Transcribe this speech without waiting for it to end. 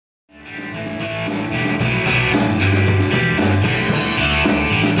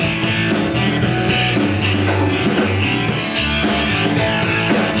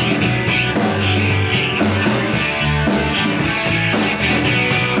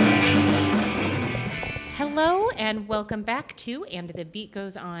and welcome back to And the Beat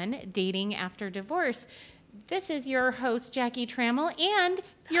Goes On, Dating After Divorce. This is your host, Jackie Trammell, and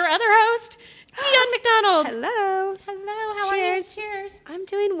your other host, Dionne McDonald. Hello. Hello, how Cheers. are you? Cheers. I'm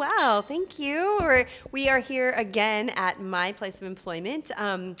doing well, thank you. We are here again at my place of employment,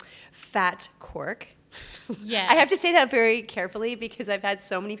 Fat Cork. Yes. I have to say that very carefully because I've had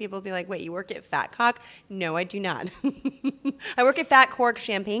so many people be like, wait, you work at Fat Cock? No, I do not. I work at Fat Cork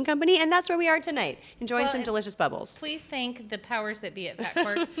Champagne Company, and that's where we are tonight, enjoying some delicious bubbles. Please thank the powers that be at Fat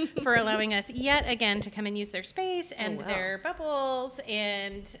Cork for allowing us yet again to come and use their space and their bubbles,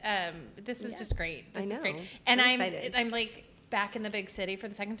 and this is just great. This is great. And I'm like back in the big city for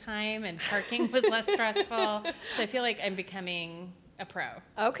the second time, and parking was less stressful, so I feel like I'm becoming a pro.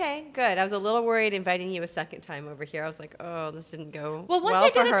 Okay, good. I was a little worried inviting you a second time over here. I was like, oh, this didn't go well well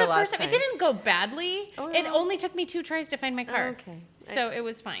I did for it her the last first time. time. It didn't go badly. Oh, no. It only took me 2 tries to find my car. Okay. So it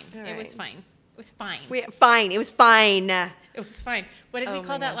was fine. All It was right. fine. It was fine. Fine. It was fine. It was fine. What did we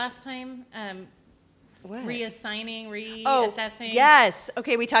call that last time? What? Reassigning, reassessing. Oh, yes.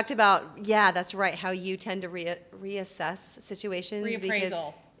 Okay, we talked about, that's right, how you tend to reassess situations.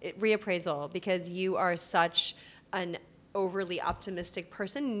 Reappraisal, because you are such an overly optimistic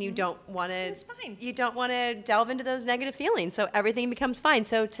person, and you don't want to delve into those negative feelings, so everything becomes fine.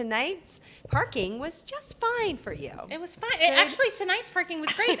 So tonight's parking was just fine for you. It was fine. Actually, tonight's parking was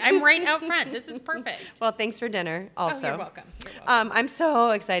great. I'm right out front. This is perfect. Well, thanks for dinner also. Oh, you're welcome. I'm so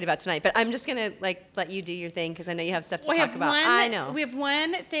excited about tonight, but I'm just gonna let you do your thing because I know you have stuff to talk about. I know. We have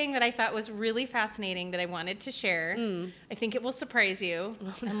one thing that I thought was really fascinating that I wanted to share. I think it will surprise you,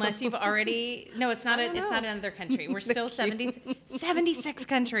 unless you've already. No, it's not. It's not another country. We're still 76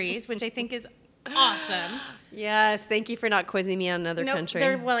 countries, which I think is awesome. Yes, thank you for not quizzing me on another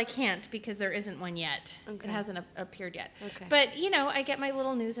country. Well, I can't because there isn't one yet. Okay. It hasn't appeared yet. Okay. But, I get my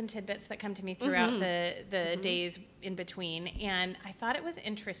little news and tidbits that come to me throughout the days in between, and I thought it was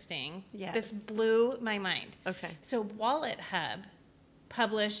interesting. Yes. This blew my mind. Okay. So Wallet Hub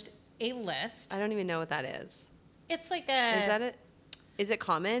published a list. I don't even know what that is. It's like Is that it? Is it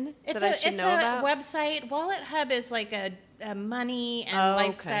common that I should know about? It's a website. Wallet Hub is like a money and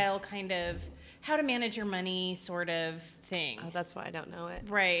lifestyle kind of how to manage your money sort of thing. Oh, that's why I don't know it.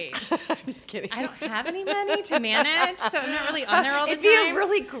 Right. I'm just kidding. I don't have any money to manage, so I'm not really on there all the time. It'd be a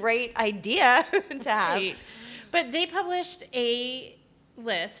really great idea to have. Right. But they published a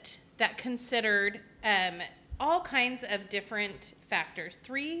list that considered all kinds of different factors.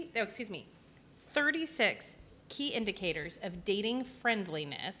 36 key indicators of dating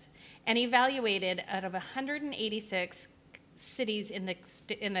friendliness, and evaluated out of 186 cities in the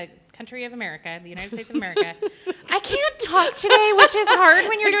country of America, the United States of America. I can't talk today, which is hard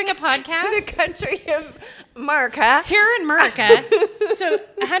when you're doing a podcast. The country of America. Here in America. So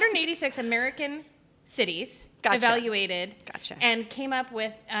 186 American cities evaluated and came up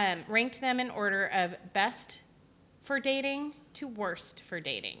with, ranked them in order of best for dating to worst for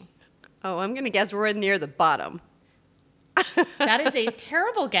dating. Oh, I'm going to guess we're near the bottom. That is a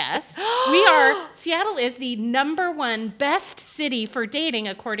terrible guess. Seattle is the #1 best city for dating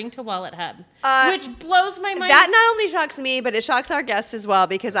according to Wallet Hub, which blows my mind. That not only shocks me, but it shocks our guest as well,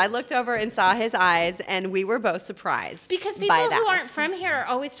 because I looked over and saw his eyes, and we were both surprised. Because people who aren't from here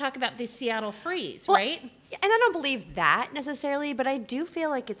always talk about the Seattle freeze, right? And I don't believe that necessarily, but I do feel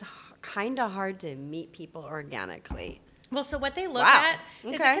like it's kind of hard to meet people organically. Well, so what they look at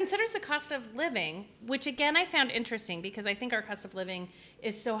is it considers the cost of living, which again I found interesting because I think our cost of living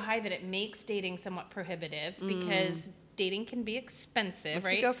is so high that it makes dating somewhat prohibitive because dating can be expensive,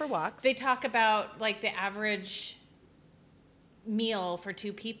 right? You go for walks. They talk about like the average meal for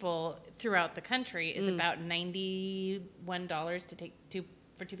 2 people throughout the country is about $91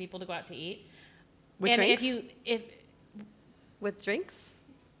 for 2 people to go out to eat. With drinks? With drinks?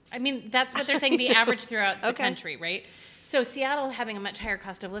 I mean, that's what they're saying, the average throughout the country, right? So Seattle having a much higher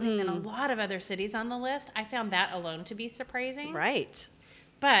cost of living than a lot of other cities on the list, I found that alone to be surprising. Right.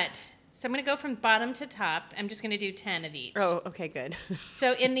 But, so I'm going to go from bottom to top. I'm just going to do 10 of each. Oh, okay, good.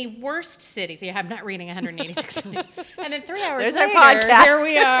 So in the worst cities, I'm not reading 186 cities. And then 3 hours There's later, our podcast. Here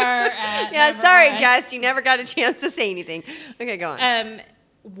we are at sorry, guest, you never got a chance to say anything. Okay, go on.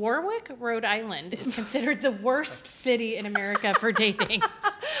 Warwick, Rhode Island is considered the worst city in America for dating.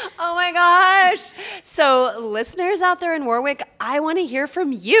 Oh my gosh. So listeners out there in Warwick, I want to hear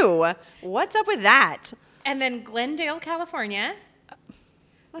from you. What's up with that? And then Glendale, California.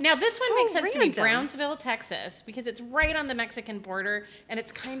 Now this one makes sense to me. Brownsville, Texas, because it's right on the Mexican border, and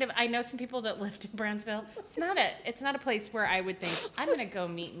it's kind of, I know some people that lived in Brownsville. It's not a place where I would think, I'm going to go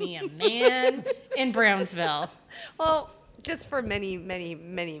meet me a man in Brownsville. Well, just for many, many,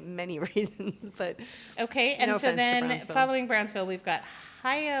 many, many reasons. But okay, and so then following Brownsville, we've got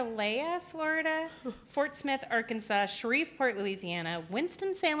Hialeah, Florida, Fort Smith, Arkansas, Shreveport, Louisiana,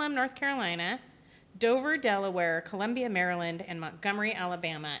 Winston-Salem, North Carolina, Dover, Delaware, Columbia, Maryland, and Montgomery,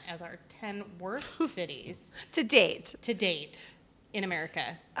 Alabama as our 10 worst cities to date in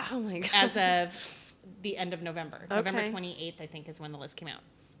America. Oh my God. As of the end of November. Okay. November 28th, I think, is when the list came out.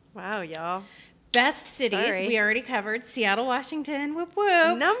 Wow, y'all. Best cities, we already covered. Seattle, Washington, whoop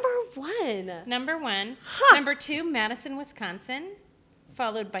whoop. Number one. Huh. Number 2, Madison, Wisconsin,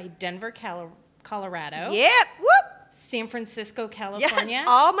 followed by Denver, Colorado. Yep, whoop. San Francisco, California. Yes,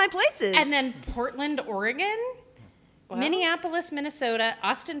 all my places. And then Portland, Oregon. Wow. Minneapolis, Minnesota,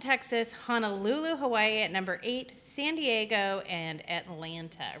 Austin, Texas, Honolulu, Hawaii at number 8, San Diego, and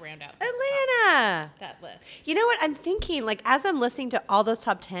Atlanta round out that list. You know what? I'm thinking, like, as I'm listening to all those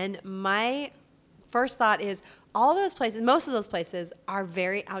top 10, my first thought is all those places, most of those places are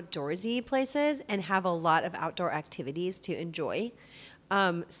very outdoorsy places and have a lot of outdoor activities to enjoy.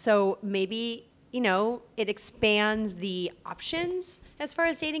 So maybe, it expands the options as far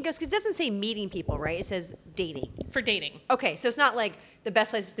as dating goes, because it doesn't say meeting people, right? It says dating. For dating. Okay, so it's not like the best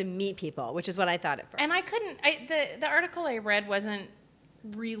places to meet people, which is what I thought at first. And the article I read wasn't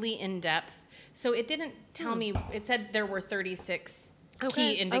really in depth, so it didn't tell me. It said there were 36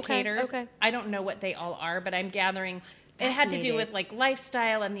 key indicators. Okay. I don't know what they all are, but I'm gathering it had to do with like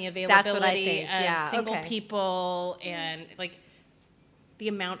lifestyle and the availability of single people and like the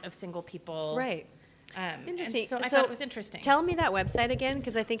amount of single people. Right. Interesting. So I thought it was interesting. Tell me that website again,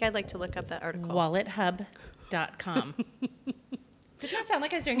 because I think I'd like to look up that article. WalletHub.com. Didn't that sound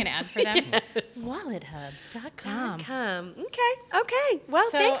like I was doing an ad for them? Yes. WalletHub.com. Okay. Well,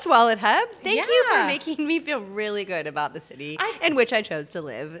 thanks, WalletHub. Thank you for making me feel really good about the city in which I chose to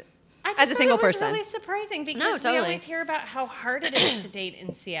live. As a single person. It was really surprising because we always hear about how hard it is to date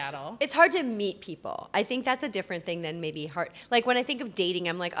in Seattle. It's hard to meet people. I think that's a different thing than maybe hard. Like when I think of dating,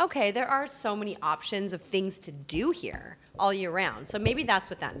 I'm like, okay, there are so many options of things to do here all year round. So maybe that's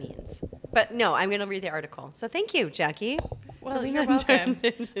what that means. But no, I'm going to read the article. So thank you, Jackie. Well, you're welcome.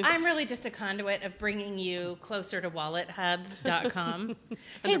 I'm really just a conduit of bringing you closer to WalletHub.com.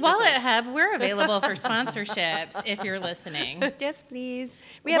 Hey, WalletHub, we're available for sponsorships if you're listening. Yes, please.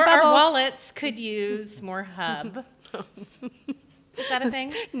 We have bubbles. Our wallets could use more hub. Is that a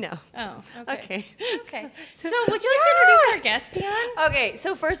thing? No. Oh, okay. Okay. So would you like to introduce our guest, Dionne? Okay,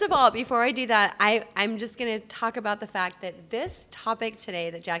 so first of all, before I do that, I'm just going to talk about the fact that this topic today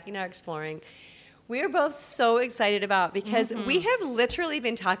that Jackie and I are exploring, we are both so excited about because we have literally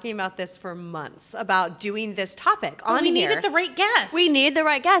been talking about this for months, about doing this topic on here. We needed the right guest. We needed the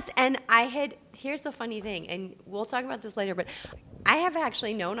right guest. And here's the funny thing, and we'll talk about this later, but I have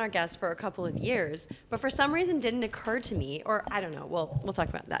actually known our guest for a couple of years, but for some reason didn't occur to me, or I don't know, we'll talk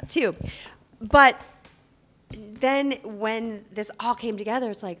about that too. But then when this all came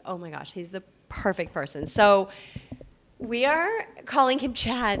together, it's like, oh my gosh, he's the perfect person. So we are calling him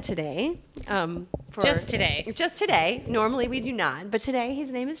Chad today. Just today. Normally we do not, but today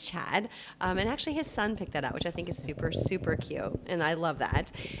his name is Chad. And actually his son picked that out, which I think is super, super cute. And I love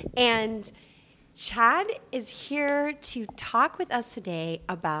that. And Chad is here to talk with us today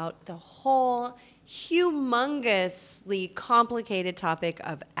about the whole humongously complicated topic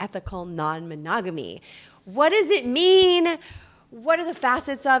of ethical non-monogamy. What does it mean? What are the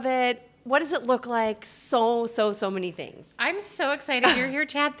facets of it? What does it look like? So many things. I'm so excited you're here,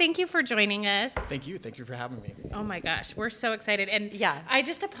 Chad. Thank you for joining us. Thank you. Thank you for having me. Oh my gosh, we're so excited. And yeah, I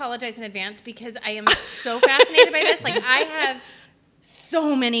just apologize in advance because I am so fascinated by this. Like I have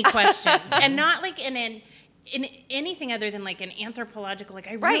so many questions, and not like in anything other than like an anthropological. Like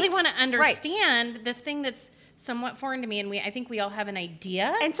I really want to understand this thing that's somewhat foreign to me, and I think we all have an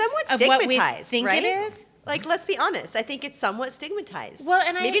idea and somewhat of stigmatized, what we think it is. Like, let's be honest. I think it's somewhat stigmatized. Well,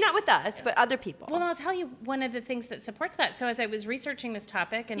 and maybe not with us, but other people. Well, and I'll tell you one of the things that supports that. So as I was researching this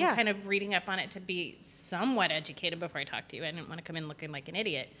topic and kind of reading up on it to be somewhat educated before I talked to you, I didn't want to come in looking like an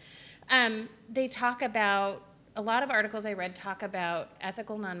idiot. They talk about, a lot of articles I read talk about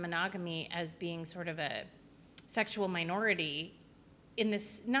ethical non-monogamy as being sort of a sexual minority in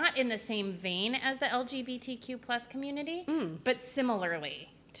this, not in the same vein as the LGBTQ plus community, but similarly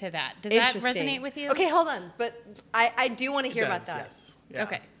to that. Does that resonate with you? Okay, hold on. But I do want to hear about that. Yes. Yeah.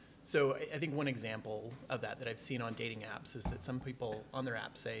 Okay. So I think one example of that I've seen on dating apps is that some people on their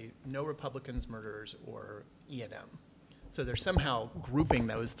app say no Republicans, murderers, or E&M. So they're somehow grouping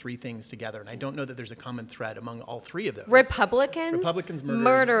those three things together, and I don't know that there's a common thread among all three of those. Republicans,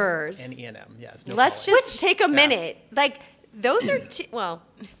 murderers, and E&M. Yes. Let's just take a minute. Like, Those are two, well,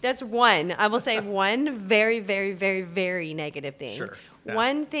 that's one. I will say one very, very, very, very negative thing. Sure. Yeah.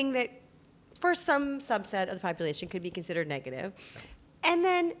 One thing that for some subset of the population could be considered negative. And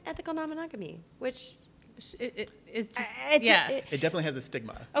then ethical non-monogamy, which it's just, it definitely has a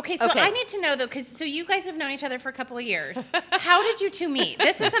stigma. Okay, so I need to know though, because so you guys have known each other for a couple of years. How did you two meet?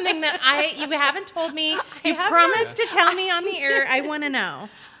 This is something that you haven't told me. You promised to tell me on the air. I want to know.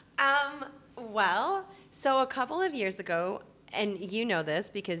 Well, so a couple of years ago, and you know this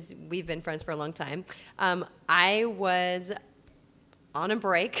because we've been friends for a long time, I was on a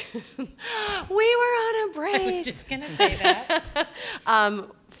break. We were on a break. I was just going to say that.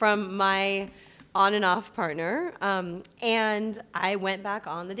 From my on and off partner. And I went back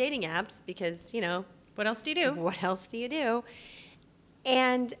on the dating apps because, what else do you do? What else do you do?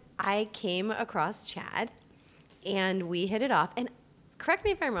 And I came across Chad, and we hit it off. And correct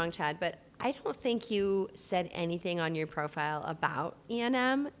me if I'm wrong, Chad, but I don't think you said anything on your profile about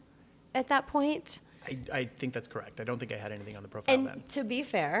E&M at that point. I think that's correct. I don't think I had anything on the profile then. And to be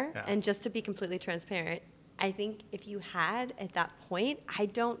fair, and just to be completely transparent, I think if you had at that point, I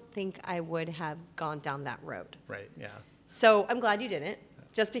don't think I would have gone down that road. Right, yeah. So I'm glad you didn't,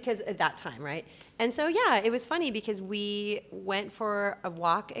 just because at that time, right? And so, yeah, it was funny because we went for a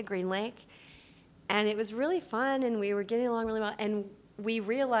walk at Green Lake, and it was really fun, and we were getting along really well. And we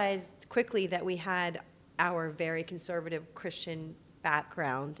realized quickly that we had our very conservative Christian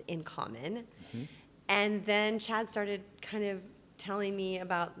background in common. Mm-hmm. And then Chad started kind of telling me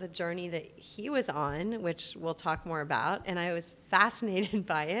about the journey that he was on, which we'll talk more about. And I was fascinated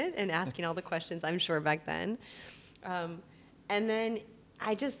by it and asking all the questions, I'm sure, back then. And then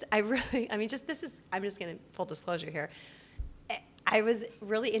I'm just going to full disclosure here. I was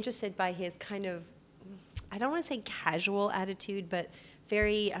really interested by his kind of, I don't want to say casual attitude, but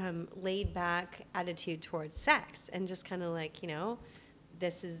very laid back attitude towards sex, and just kind of like,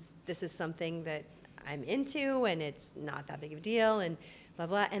 this is something that I'm into, and it's not that big of a deal, and blah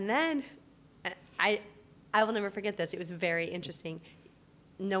blah. And then I will never forget this. It was very interesting.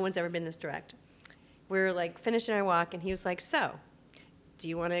 No one's ever been this direct. We were like finishing our walk, and he was like, "So, do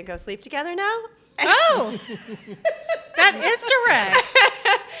you want to go sleep together now?" Oh, that is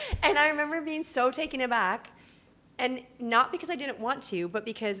direct. And I remember being so taken aback, and not because I didn't want to, but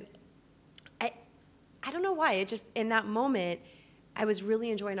because I don't know why. It just, in that moment, I was really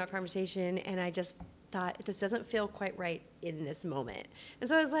enjoying our conversation, and I just thought, this doesn't feel quite right in this moment. And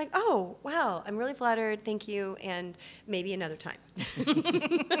so I was like, oh, wow, I'm really flattered, thank you, and maybe another time.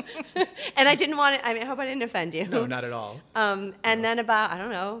 And I didn't want to, I hope I didn't offend you. No, not at all. And then about, I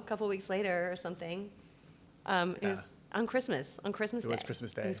don't know, a couple weeks later or something, it was on Christmas Day. It was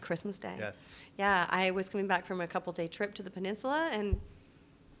Christmas Day. It was Christmas Day. Yes. Yeah, I was coming back from a couple-day trip to the peninsula, and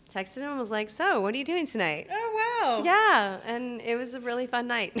texted him and was like, so, what are you doing tonight? Oh, wow. Yeah, and it was a really fun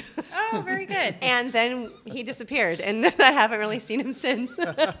night. Oh, very good. And then he disappeared, and then I haven't really seen him since.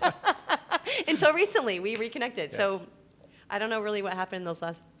 Until recently, we reconnected. Yes. So I don't know really what happened in those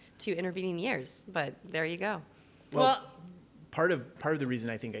last 2 intervening years, but there you go. Well, part of the reason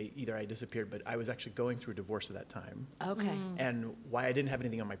I think I disappeared, but I was actually going through a divorce at that time. Okay. Mm. And why I didn't have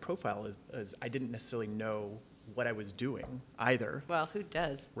anything on my profile is I didn't necessarily know what I was doing either. Well, who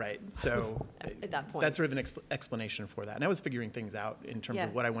does? Right. So at that point, that's sort of an explanation for that. And I was figuring things out in terms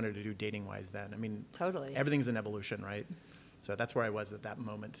of what I wanted to do dating-wise then. I mean, totally. Everything's an evolution, right? So that's where I was at that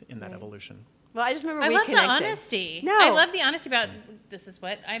moment in that evolution. Well, I just remember I we love connected. the honesty. No. I love the honesty about this is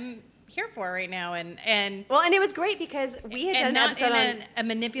what I'm here for right now, and well, and it was great because we had done an not episode in a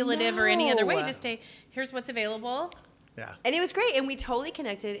manipulative or any other way. Just here's what's available. Yeah. And it was great, and we totally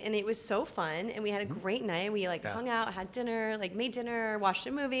connected, and it was so fun, and we had a great night. We hung out, had dinner, made dinner, watched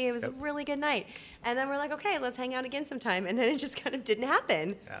a movie. It was a really good night. And then we're like, okay, let's hang out again sometime. And then it just kind of didn't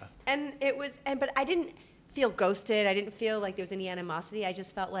happen. Yeah. And it was, but I didn't feel ghosted. I didn't feel like there was any animosity. I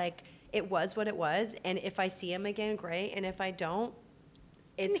just felt like it was what it was. And if I see him again, great. And if I don't,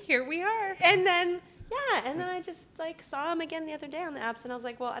 and here we are. And then, and then I just saw him again the other day on the apps, and I was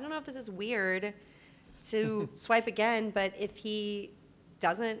like, well, I don't know if this is weird to swipe again, but if he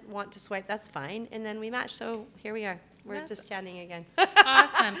doesn't want to swipe, that's fine. And then we match, so here we are. We're just chatting again.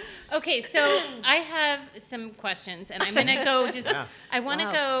 Awesome. Okay, so I have some questions, and I'm going to go I want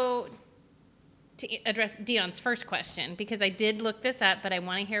to go to address Dionne's first question, because I did look this up, but I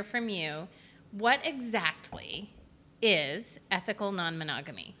want to hear from you. What exactly is ethical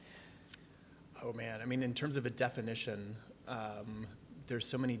non-monogamy? Oh, man. I mean, in terms of a definition, there's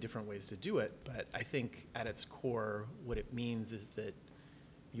so many different ways to do it, but I think at its core, what it means is that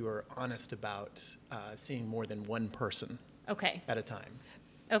you are honest about seeing more than one person at a time.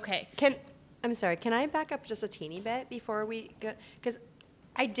 Okay. I'm sorry, can I back up just a teeny bit before we go? Because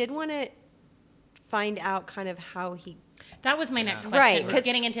I did want to find out kind of how he... That was my next question, was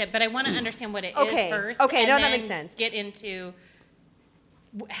getting into it, but I want to understand what it is first. Okay, no, that makes sense. Get into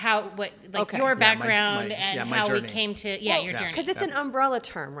your background and how journey. we came to, your journey. Because it's an umbrella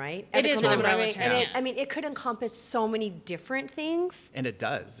term, right? It is an umbrella term. And I mean, it could encompass so many different things. And it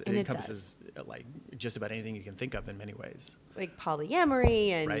does. It encompasses like just about anything you can think of in many ways. Like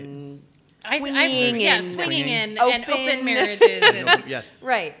polyamory and... Right. Swinging and open marriages. And yes.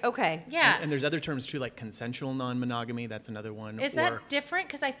 Right. Okay. Yeah. And there's other terms too, like consensual non-monogamy. That's another one. Is that different?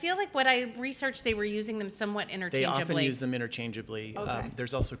 Because I feel like what I researched, they were using them somewhat interchangeably. They often use them interchangeably. Okay.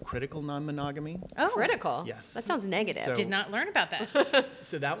 There's also critical non-monogamy. Oh, critical. Yes. That sounds negative. So, did not learn about that.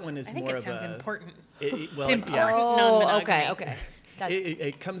 So that one is I think more it of sounds important. It's important. Non-monogamy. Okay.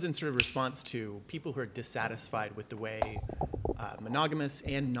 It comes in sort of response to people who are dissatisfied with the way monogamous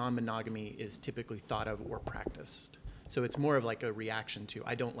and non-monogamy is typically thought of or practiced. So it's more of like a reaction to,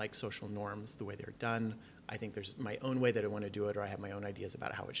 I don't like social norms the way they're done. I think there's my own way that I want to do it, or I have my own ideas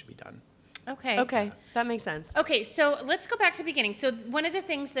about how it should be done. Okay. That makes sense. Okay, so let's go back to the beginning. So one of the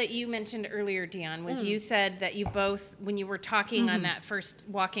things that you mentioned earlier, Dionne, was you said that you both, when you were talking on that first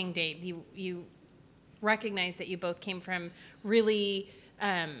walking date, you recognized that you both came from really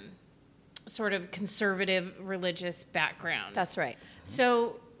sort of conservative religious backgrounds. That's right.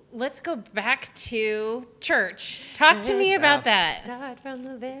 So let's go back to church. Talk to me about that. Start from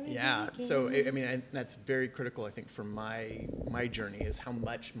the very beginning. So I mean, that's very critical, I think, for my journey, is how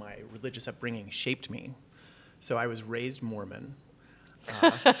much my religious upbringing shaped me. So I was raised Mormon.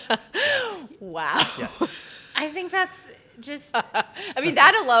 Yes. Wow. Yes. I think that's just... I mean,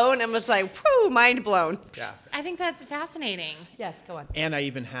 that alone, I'm just like, whew, mind blown. Yeah. I think that's fascinating. Yes, go on. And I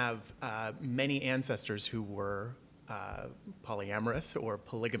even have many ancestors who were polyamorous or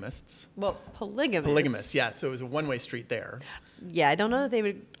polygamists. Well, polygamists. Polygamists, yeah. So it was a one-way street there. Yeah, I don't know that they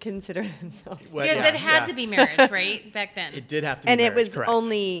would consider themselves. Well, that had to be marriage, right? Back then. It did have to be and marriage, it was correct.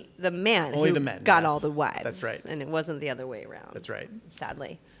 only the man Only who the men, got yes. all the wives. That's right. And it wasn't the other way around. That's right.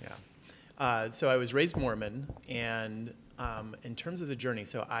 Sadly. Yeah. So I was raised Mormon, and in terms of the journey,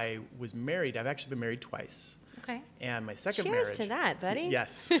 so I was married. I've actually been married twice. Okay. And my second Cheers marriage. to that, buddy.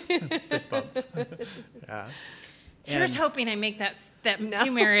 Yes. Fist bump. Yeah. Here's hoping I make that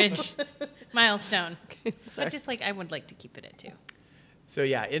two marriage milestone. But just I would like to keep it at 2. So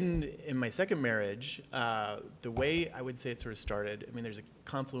yeah, in my second marriage, the way I would say it sort of started, I mean, there's a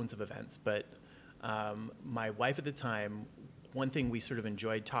confluence of events, but my wife at the time, one thing we sort of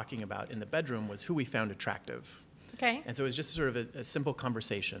enjoyed talking about in the bedroom was who we found attractive. Okay. And so it was just sort of a simple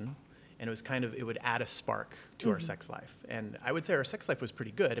conversation, and it was it would add a spark to our sex life. And I would say our sex life was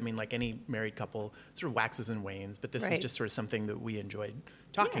pretty good. I mean, like any married couple, sort of waxes and wanes, but this was just sort of something that we enjoyed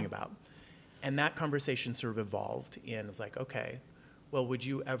talking about. And that conversation sort of evolved in, it's like, okay, well,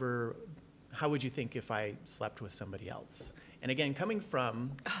 how would you think if I slept with somebody else? And again, coming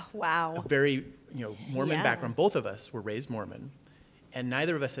from a very, Mormon background, both of us were raised Mormon, and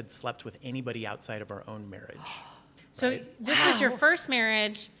neither of us had slept with anybody outside of our own marriage. So this was your first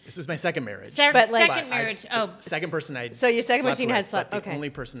marriage. This was my second marriage. Second marriage. Second person I'd So your second person with, had slept. but the Okay. only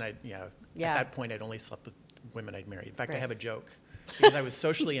person at that point I'd only slept with women I'd married. In fact, I have a joke because I was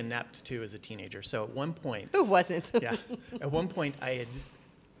socially inept too as a teenager. So at one point, Who wasn't? yeah, at one point I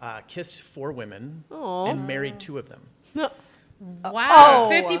had kissed 4 women and married 2 of them. Wow,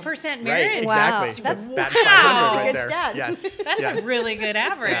 50% marriage. Right, Wow. exactly. That's So batting 500 right good there. stat. Yes, That's a really good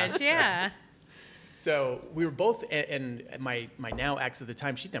average. Yeah. So we were both, and my now ex at the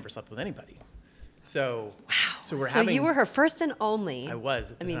time, she'd never slept with anybody. So So we're having. So you were her first and only. I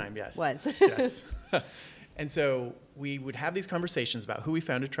was at the time. Yes. Was. Yes. And so we would have these conversations about who we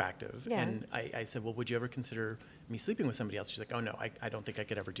found attractive. Yeah. And I said, well, would you ever consider me sleeping with somebody else? She's like, oh no, I don't think I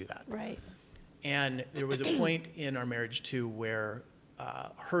could ever do that. Right. And there was a point in our marriage too where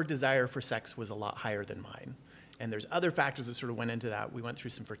her desire for sex was a lot higher than mine. And there's other factors that sort of went into that. We went through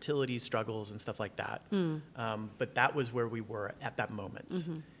some fertility struggles and stuff like that. But that was where we were at that moment.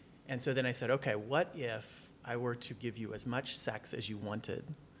 Mm-hmm. And so then I said, okay, what if I were to give you as much sex as you wanted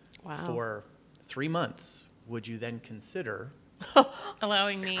for 3 months? Would you then consider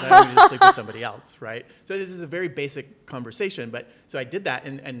allowing me to sleep with somebody else, right? So this is a very basic conversation. But so I did that.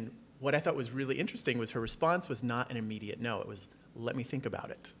 And what I thought was really interesting was her response was not an immediate no. It was, let me think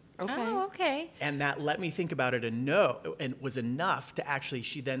about it. Okay. Oh, okay. And that let me think about it and was enough to actually,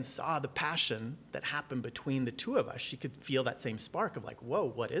 she then saw the passion that happened between the two of us. She could feel that same spark of like,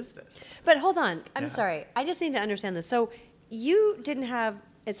 whoa, what is this? But hold on. I'm sorry. I just need to understand this. So you didn't have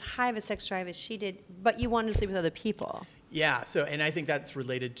as high of a sex drive as she did, but you wanted to sleep with other people. Yeah. So, and I think that's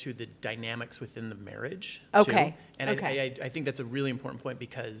related to the dynamics within the marriage. Okay. Too. And okay. I think that's a really important point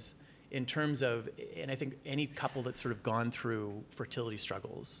because in terms of, and I think any couple that's sort of gone through fertility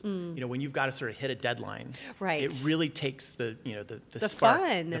struggles, when you've got to sort of hit a deadline, right. it really takes the spark,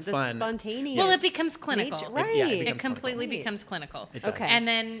 the spontaneous. Well, it becomes clinical. Nature, right. It completely becomes clinical. It does. Okay. And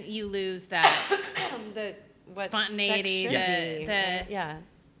then you lose that spontaneity. Yeah.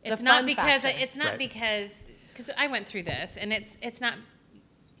 It's not because right. because I went through this, and it's not.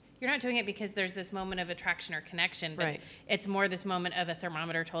 You're not doing it because there's this moment of attraction or connection, but right. it's more this moment of a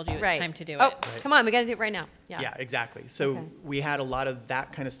thermometer told you it's right. time to do it. Right. Come on, we got to do it right now. Yeah, exactly. So we had a lot of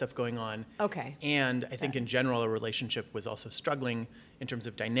that kind of stuff going on. Okay. And I think in general, our relationship was also struggling in terms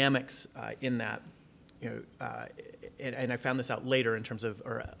of dynamics in that, and I found this out later in terms of,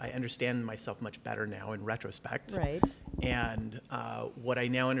 or I understand myself much better now in retrospect. Right. And what I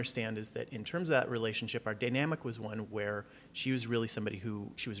now understand is that in terms of that relationship, our dynamic was one where she was really somebody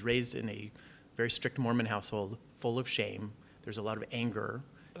who, she was raised in a very strict Mormon household, full of shame. There's a lot of anger.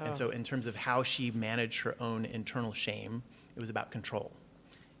 Oh. And so in terms of how she managed her own internal shame, it was about control.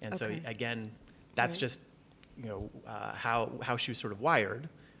 And so again, that's just, how she was sort of wired.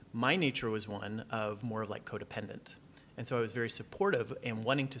 My nature was one of more of like codependent. And so I was very supportive and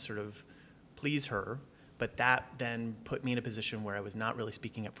wanting to sort of please her, but that then put me in a position where I was not really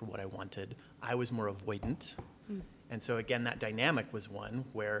speaking up for what I wanted. I was more avoidant. And so again, that dynamic was one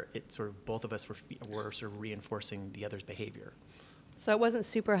where it sort of, both of us were sort of reinforcing the other's behavior. So it wasn't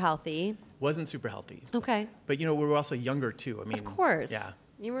super healthy. Wasn't super healthy. Okay. But we were also younger too. I mean, of course. Yeah.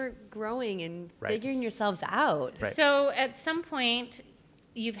 You were growing and right. figuring yourselves out. Right. So at some point,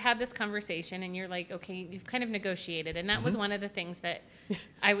 you've had this conversation and you're like, okay, you've kind of negotiated. And that was one of the things that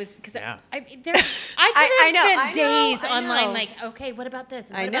I was, because I could have spent days online like, okay, what about this?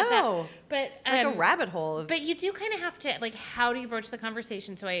 And what about that? But it's like a rabbit hole. But you do kind of have to, like, how do you broach the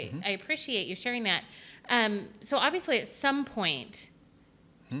conversation? So I appreciate you sharing that. So obviously at some point,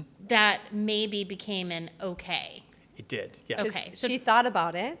 that maybe became an okay. It did, yes. Okay. So she thought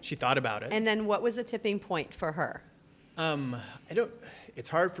about it. She thought about it. And then what was the tipping point for her? It's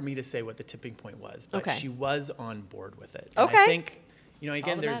hard for me to say what the tipping point was, but she was on board with it. And I think,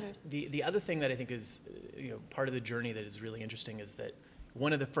 again, there's the other thing that I think is, part of the journey that is really interesting is that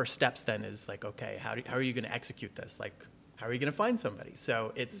one of the first steps then is like, okay, how are you going to execute this? Like, how are you going to find somebody?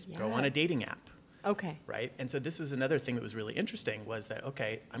 So it's go on a dating app. Okay. Right? And so this was another thing that was really interesting was that,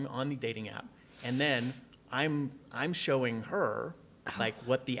 okay, I'm on the dating app, and then I'm showing her like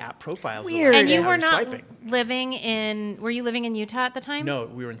what the app profiles are like. And you were not living in, were you living in Utah at the time? No,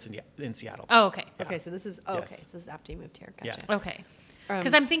 we were in Seattle. Oh, okay. Yeah. Okay, so this is, okay, so this is after you moved here. Gotcha. Yes. Okay.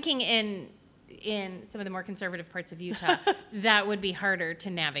 Because I'm thinking in some of the more conservative parts of Utah, that would be harder to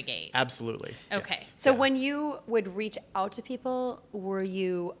navigate. Absolutely. Okay. Yes. So when you would reach out to people, were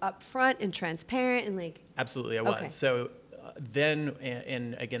you upfront and transparent and like? Absolutely, I was. So then,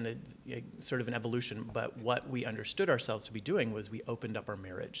 and again, sort of an evolution, but what we understood ourselves to be doing was we opened up our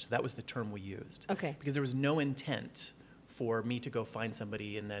marriage. So that was the term we used. Okay. Because there was no intent for me to go find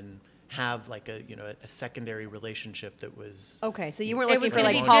somebody and then have like a secondary relationship that was. Okay, so you weren't looking for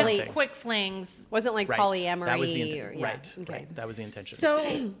like just quick flings. Wasn't like polyamory. That was the intention. Or, Right. Okay. Right. That was the intention.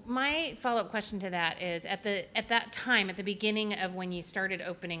 So my follow-up question to that is at that time, at the beginning of when you started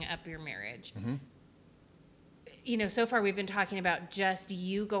opening up your marriage, so far we've been talking about just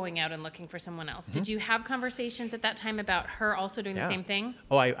you going out and looking for someone else. Did you have conversations at that time about her also doing the same thing?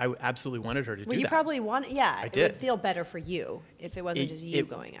 Oh, I absolutely wanted her to do that. Well, you probably wanted, I did. It would feel better for you if it wasn't just you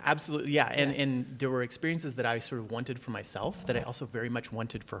going out. Absolutely, yeah. And there were experiences that I sort of wanted for myself that I also very much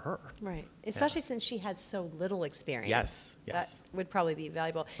wanted for her. Right, especially since she had so little experience. Yes. That would probably be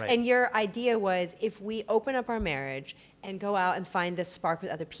valuable. Right. And your idea was if we open up our marriage and go out and find this spark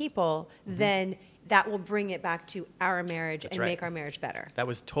with other people, then that will bring it back to our marriage and make our marriage better. That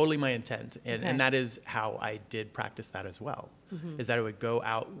was totally my intent. And that is how I did practice that as well, is that I would go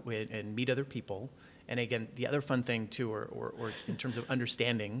out and meet other people. And again, the other fun thing too, or in terms of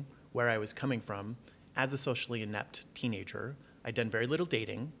understanding where I was coming from, as a socially inept teenager, I'd done very little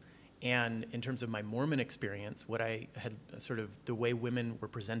dating. And in terms of my Mormon experience, what I had sort of the way women were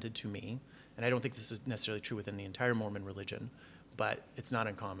presented to me, and I don't think this is necessarily true within the entire Mormon religion, but it's not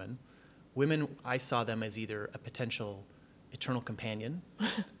uncommon. Women, I saw them as either a potential eternal companion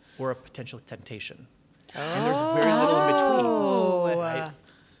or a potential temptation. And there's very little in between. Right?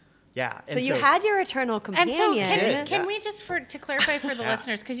 Yeah. And so you had your eternal companion. And so can we just, to clarify for the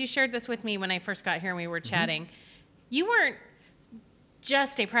listeners, because you shared this with me when I first got here and we were chatting, you weren't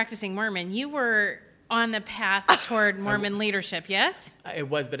just a practicing Mormon. You were on the path toward Mormon leadership, yes? It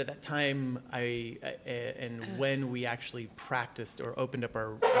was, but at that time, when we actually practiced or opened up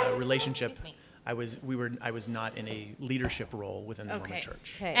our relationship, I was not in a leadership role within the Mormon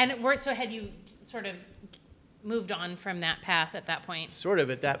church. Okay. And so had you sort of moved on from that path at that point? Sort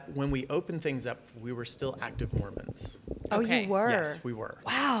of. When we opened things up, we were still active Mormons. Oh, you were? Yes, we were.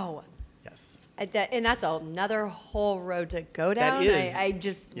 Wow. Yes. And that's another whole road to go down. That is. I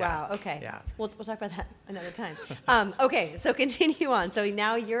just, wow, okay. Yeah. We'll talk about that another time. Okay, so continue on. So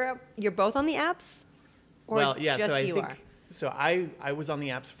now you're both on the apps? Or well, yeah, just so I you think, are? so I was on the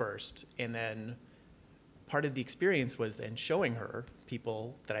apps first, and then part of the experience was then showing her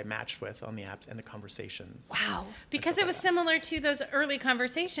people that I matched with on the apps and the conversations. Wow. Because it was similar to those early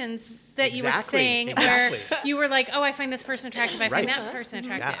conversations that you were Exactly, saying where you were like, oh, I find this person attractive, I find that person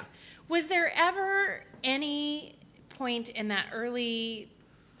attractive. Yeah. Was there ever any point in that early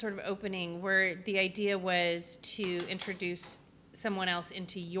sort of opening where the idea was to introduce someone else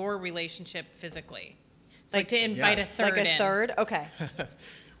into your relationship physically? So like to invite a third in. Like a third? Okay.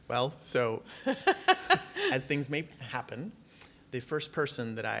 Well, so as things may happen, the first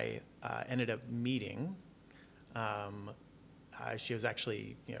person that I ended up meeting, she was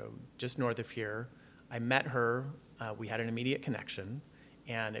actually just north of here. I met her. We had an immediate connection.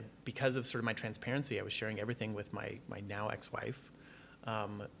 And because of sort of my transparency, I was sharing everything with my now ex-wife.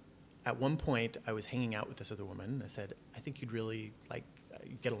 At one point, I was hanging out with this other woman. And I said, I think you'd really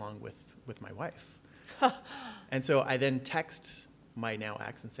get along with my wife. And so I then text my now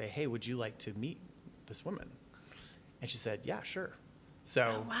ex and say, hey, would you like to meet this woman? And she said, yeah, sure.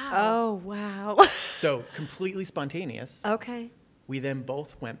 So, oh, wow. So completely spontaneous. Okay. We then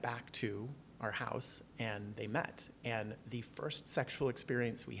both went back to our house and they met. And the first sexual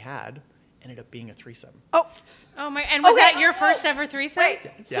experience we had ended up being a threesome. Oh my! And was that your first ever threesome? Wait,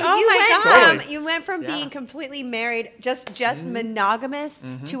 yeah. So you went from being completely married, just monogamous,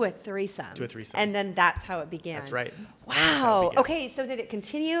 to a threesome. And then that's how it began. That's right. Wow. Okay, so did it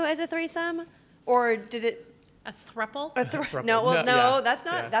continue as a threesome, or did it? A throuple? No, that's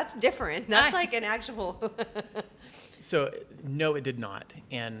not. Yeah. That's different. That's like an actual. So no, it did not,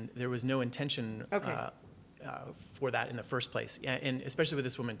 and there was no intention. For that in the first place, and especially with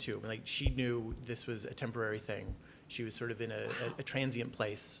this woman too. Like she knew this was a temporary thing. She was sort of in a transient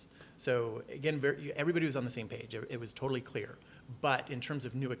place. So again, everybody was on the same page. It was totally clear. But in terms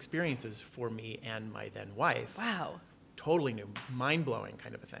of new experiences for me and my then wife, totally new, mind-blowing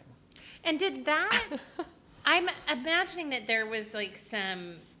kind of a thing. And did that? I'm imagining that there was like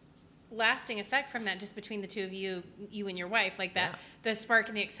some lasting effect from that just between the two of you and your wife, like that the spark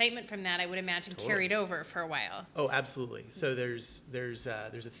and the excitement from that I would imagine carried over for a while. Oh, absolutely. So there's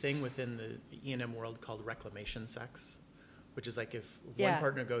a thing within the E&M world called reclamation sex, which is like if one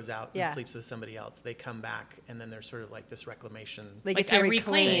partner goes out and sleeps with somebody else, they come back and then there's sort of like this reclamation. They get to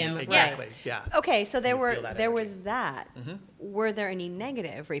reclaim. Exactly. Yeah. Okay, so there was that. Mm-hmm. Were there any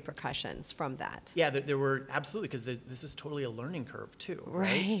negative repercussions from that? Yeah, there were absolutely, because this is totally a learning curve too.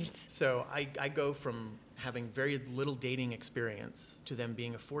 Right. So I go from having very little dating experience to them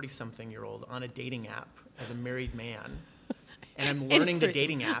being a 40-something-year-old on a dating app as a married man. And I'm learning the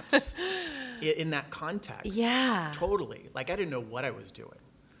dating apps in that context. Yeah. Totally. Like I didn't know what I was doing.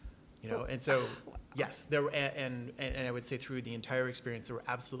 And so yes, there were, and I would say through the entire experience there were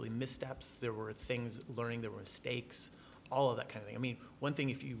absolutely missteps, there were things learning, there were mistakes, all of that kind of thing. I mean, one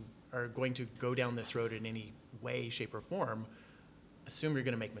thing, if you are going to go down this road in any way, shape, or form, assume you're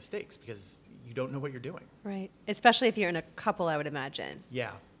going to make mistakes because you don't know what you're doing. Right. Especially if you're in a couple, I would imagine.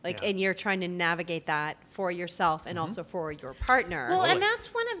 Yeah. And you're trying to navigate that for yourself and also for your partner. Well, and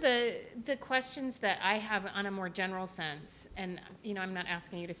that's one of the questions that I have on a more general sense. And, I'm not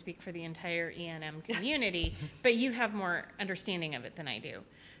asking you to speak for the entire E&M community, but you have more understanding of it than I do.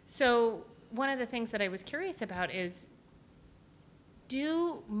 So one of the things that I was curious about is,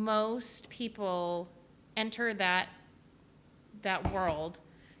 do most people enter that world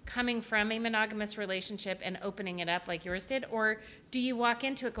coming from a monogamous relationship and opening it up like yours did? Or do you walk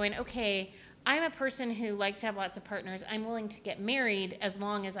into it going, okay, I'm a person who likes to have lots of partners. I'm willing to get married as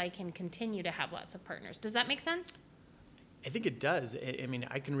long as I can continue to have lots of partners. Does that make sense? I think it does. I mean,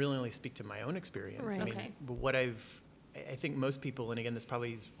 I can really only speak to my own experience. Right. I mean, but I think most people, and again, this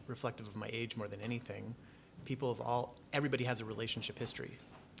probably is reflective of my age more than anything, everybody has a relationship history,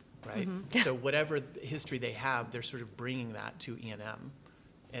 right? Mm-hmm. So whatever history they have, they're sort of bringing that to E&M.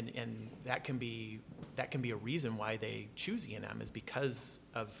 And that can be a reason why they choose E&M, is because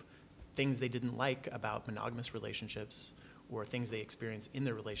of things they didn't like about monogamous relationships or things they experience in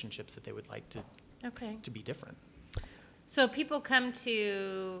their relationships that they would like to be different. So people come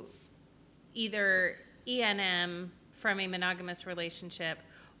to either E&M from a monogamous relationship,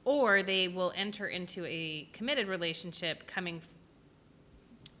 or they will enter into a committed relationship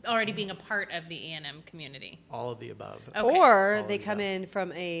already being a part of the E&M community. All of the above. Okay. Or they come in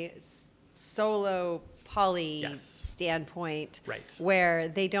from a solo poly standpoint, where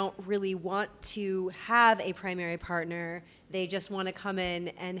they don't really want to have a primary partner. They just want to come in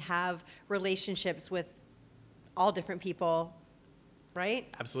and have relationships with all different people, right?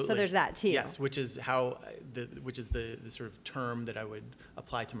 Absolutely. So there's that too. Yes, which is the sort of term that I would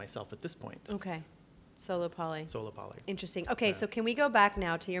apply to myself at this point. Okay. Solo poly. Solo poly. Interesting. Okay, so can we go back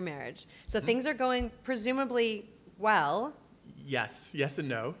now to your marriage? So things are going presumably well. Yes and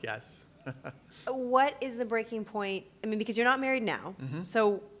no, yes. What is the breaking point? I mean, because you're not married now,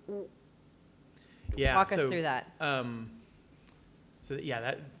 so walk us through that.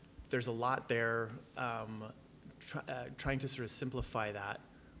 There's a lot there. Trying to sort of simplify that.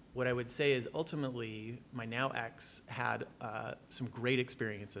 What I would say is ultimately my now ex had some great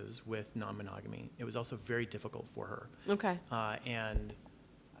experiences with non-monogamy. It was also very difficult for her. Okay. And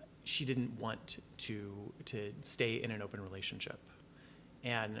she didn't want to stay in an open relationship.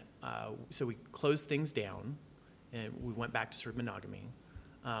 And so we closed things down and we went back to sort of monogamy.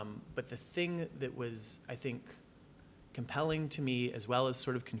 But the thing that was, I think, compelling to me as well as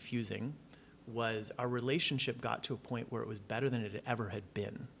sort of confusing was our relationship got to a point where it was better than it ever had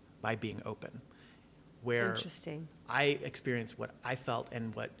been by being open. Where I experienced what I felt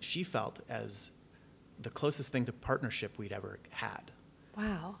and what she felt as the closest thing to partnership we'd ever had.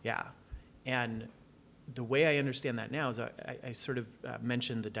 Wow. Yeah. And the way I understand that now is I sort of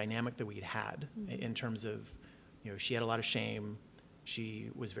mentioned the dynamic that we'd had in terms of, she had a lot of shame. She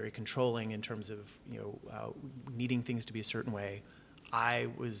was very controlling in terms of, needing things to be a certain way. I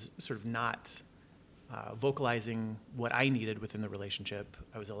was sort of not vocalizing what I needed within the relationship.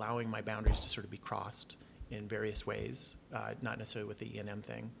 I was allowing my boundaries to sort of be crossed in various ways, not necessarily with the E&M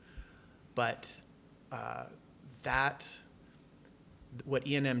thing. But what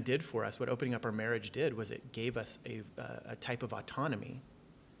E&M did for us, what opening up our marriage did, was it gave us a type of autonomy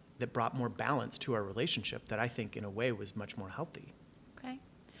that brought more balance to our relationship that I think in a way was much more healthy. Okay.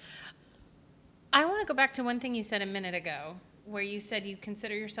 I want to go back to one thing you said a minute ago, where you said you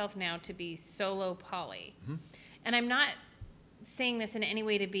consider yourself now to be solo poly. Mm-hmm. And I'm not saying this in any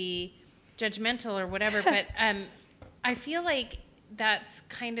way to be judgmental or whatever, but I feel like that's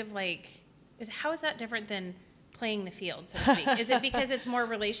kind of like, how is that different than playing the field, so to speak? Is it because it's more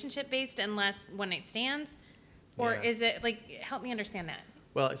relationship-based and less one-night stands? Or is it, help me understand that.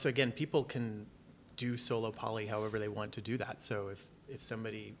 Well, so again, people can do solo poly however they want to do that. So if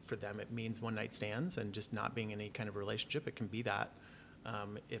somebody, for them, it means one-night stands and just not being in any kind of relationship, it can be that.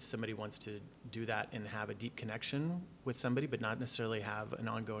 If somebody wants to do that and have a deep connection with somebody but not necessarily have an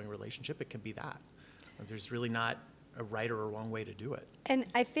ongoing relationship, it can be that. There's really not a right or a wrong way to do it. And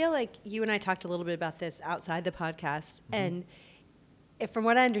I feel like you and I talked a little bit about this outside the podcast, and from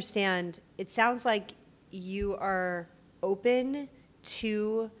what I understand, it sounds like you are open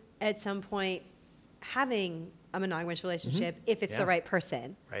to, at some point, having a monogamous relationship if it's the right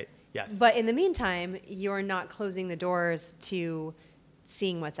person. Right, yes. But in the meantime, you're not closing the doors to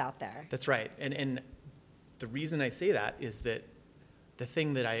seeing what's out there. That's right. And the reason I say that is that the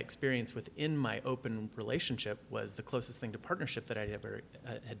thing that I experienced within my open relationship was the closest thing to partnership that I'd ever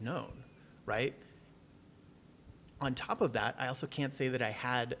had known, right? On top of that, I also can't say that I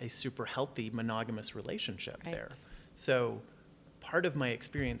had a super healthy monogamous relationship there. So part of my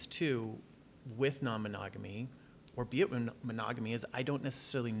experience, too, with non-monogamy, or be it monogamy, is I don't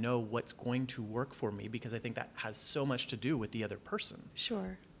necessarily know what's going to work for me because I think that has so much to do with the other person.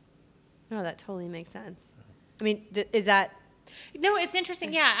 Sure. No, that totally makes sense. I mean, is that... No, it's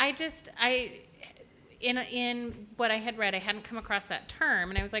interesting. Yeah, in what I had read, I hadn't come across that term,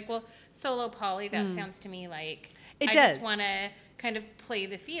 and I was like, well, solo poly, that sounds to me like just want to kind of play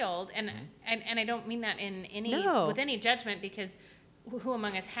the field, and I don't mean that with any judgment, because who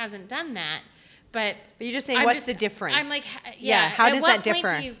among us hasn't done that? But you're just saying, what's the difference? I'm like, how does that differ? At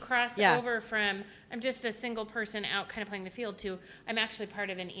what point do you cross over from I'm just a single person out kind of playing the field to I'm actually part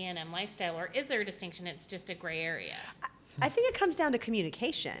of an E&M lifestyle, or is there a distinction? It's just a gray area. I think it comes down to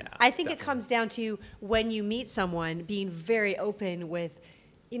communication. Yeah, I think definitely. It comes down to when you meet someone being very open with,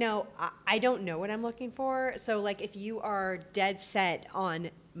 I don't know what I'm looking for. So if you are dead set on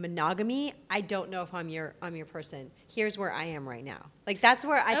monogamy, I don't know if I'm your person. Here's where I am right now. That's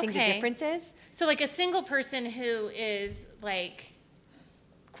where I think the difference is. So a single person who is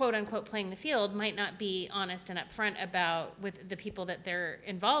quote unquote playing the field might not be honest and upfront about with the people that they're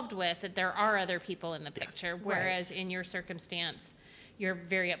involved with that there are other people in the picture. Whereas in your circumstance, you're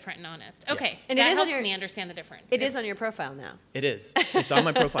very upfront and honest. Okay, Yes. And that helps me understand the difference. It is on your profile now. It is. It's on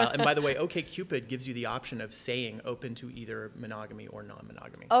my profile. And by the way, OkCupid gives you the option of saying open to either monogamy or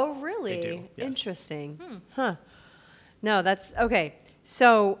non-monogamy. Oh, really? They do, yes. Interesting. Huh. No, that's okay.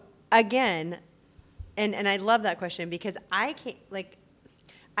 So again, and I love that question because I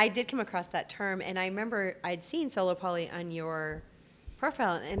did come across that term, and I remember I'd seen solo poly on your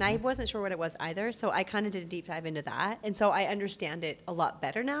profile, and I wasn't sure what it was either, so I kind of did a deep dive into that, and so I understand it a lot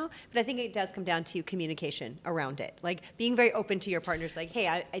better now, but I think it does come down to communication around it, like being very open to your partners, like, hey,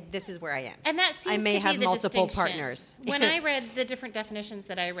 I this is where I am. And that seems I may to be have the multiple distinction. partners. When I read the different definitions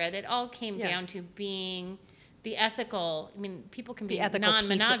that I read, it all came down to being the ethical, I mean, people can be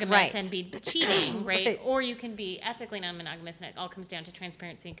non-monogamous and be cheating, right? Or you can be ethically non-monogamous, and it all comes down to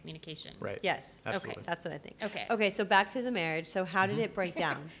transparency and communication. Right. Yes. Absolutely. Okay. That's what I think. Okay. Okay, so back to the marriage. So how did it break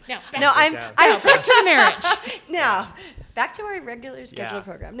down? Now, back to the marriage. No, back to our regular scheduled Yeah.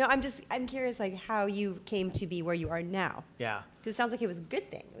 program. No, I'm curious, like, how you came to be where you are now. Yeah. Because it sounds like it was a good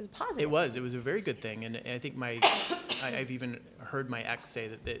thing. It was positive. It was a very good thing. And I think I've even heard my ex say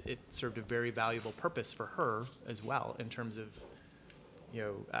that it served a very valuable purpose for her as well in terms of,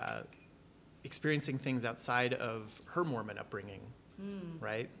 experiencing things outside of her Mormon upbringing,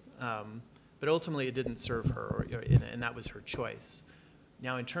 right? But ultimately it didn't serve her, and that was her choice.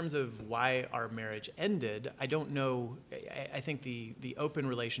 Now, in terms of why our marriage ended, I don't know. I think the open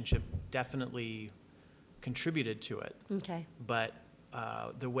relationship definitely contributed to it. Okay. But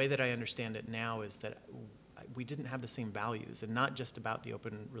the way that I understand it now is that we didn't have the same values, and not just about the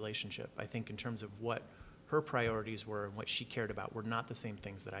open relationship. I think in terms of what her priorities were and what she cared about were not the same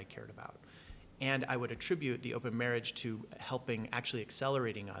things that I cared about. And I would attribute the open marriage to helping, actually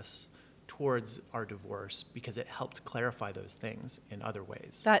accelerating us towards our divorce, because it helped clarify those things in other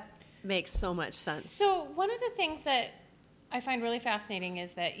ways. That makes so much sense. So one of the things that I find really fascinating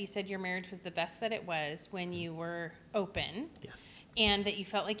is that you said your marriage was the best that it was when you were open. Yes. And that you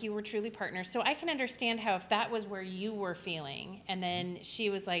felt like you were truly partners. So I can understand how if that was where you were feeling, and then she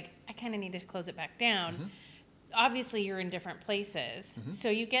was like, I kind of need to close it back down. Obviously, you're in different places. So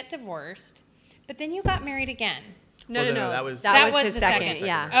you get divorced, but then you got married again. No. That was his the second. second.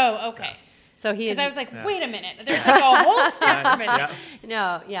 Yeah. Oh, okay. Yeah. So he is. Because I was like, wait a minute. There's like a whole step.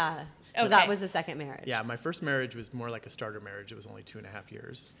 No, yeah. So that was the second marriage. Yeah, my first marriage was more like a starter marriage. It was only 2.5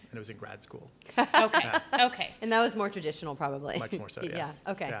 years, and it was in grad school. Okay. Okay. And that was more traditional, probably. Much more so, yes.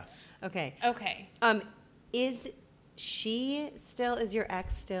 Yeah. Okay. Yeah. Okay. Okay. Is your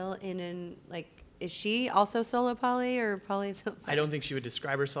ex still is she also solo poly or poly? I don't think she would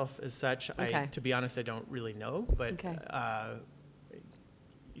describe herself as such. Okay. To be honest, I don't really know, but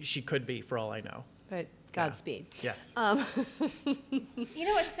she could be, for all I know. But Godspeed. Yes. It's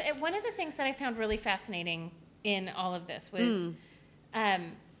one of the things that I found really fascinating in all of this was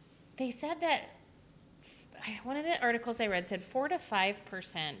they said that one of the articles I read said 4 to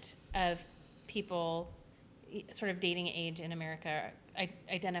 5% of people sort of dating age in America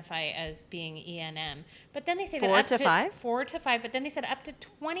identify as being ENM. But then they say 4 to 5? 4 to 5, but then they said up to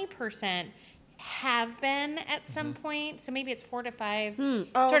 20% have been at some point. So maybe it's 4 to 5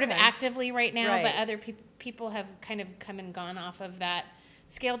 sort of actively right now, but other people have kind of come and gone off of that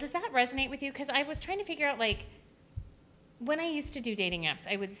scale. Does that resonate with you? Because I was trying to figure out, like, when I used to do dating apps,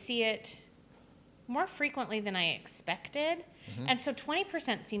 I would see it more frequently than I expected. And so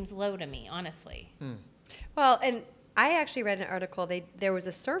 20% seems low to me, honestly. Well, and I actually read an article. There was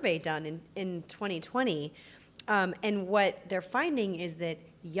a survey done in 2020, and what they're finding is that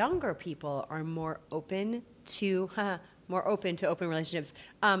younger people are more open to open relationships,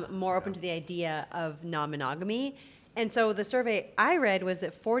 more open to the idea of non-monogamy. And so the survey I read was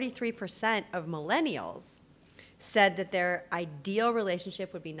that 43% of millennials said that their ideal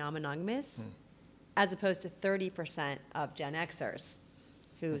relationship would be non-monogamous, as opposed to 30% of Gen Xers,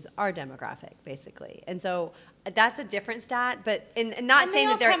 who's our demographic, basically. And so that's a different stat, but and not saying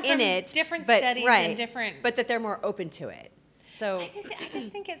that they're in it, different but, studies and different, but that they're more open to it. So I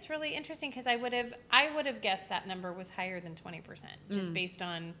just think it's really interesting because I would have guessed that number was higher than 20%, just based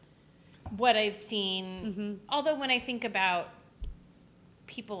on what I've seen. Although when I think about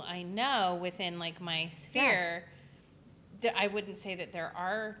people I know within like my sphere, I wouldn't say that there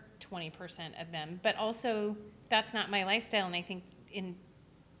are 20% of them, but also that's not my lifestyle. And I think I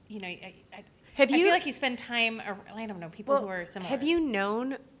feel like you spend time, I don't know, people who are similar. Have you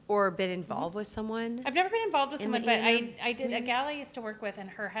known or been involved with someone? I've never been involved with someone, but I did. A gal I used to work with, and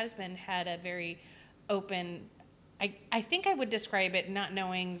her husband had a very open, I think I would describe it, not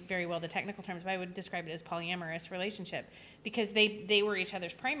knowing very well the technical terms, but I would describe it as polyamorous relationship, because they were each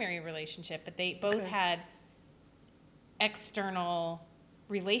other's primary relationship, but they both had external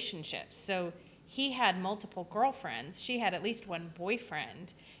relationships. So he had multiple girlfriends. She had at least one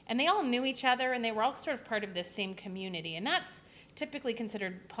boyfriend. And they all knew each other, and they were all sort of part of this same community. And that's typically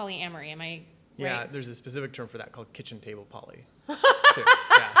considered polyamory. Am I Yeah, right? there's a specific term for that called kitchen table poly.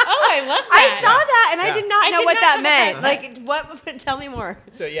 Oh, I love that. I saw that, and I did not know what that meant. that. Like, tell me more.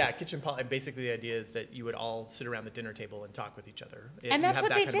 So yeah, kitchen poly, basically the idea is that you would all sit around the dinner table and talk with each other. And that's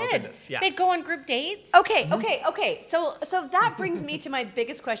what they did. Yeah. They'd go on group dates. Okay. So that brings me to my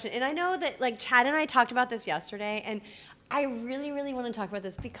biggest question. And I know that, like, Chad and I talked about this yesterday, and I really, really want to talk about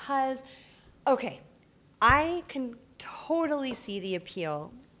this because, okay, I can totally see the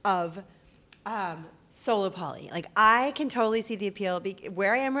appeal of solo poly. Like, I can totally see the appeal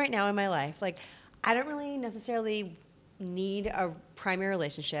where I am right now in my life. Like, I don't really necessarily need a primary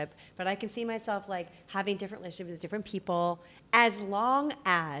relationship, but I can see myself, like, having different relationships with different people as long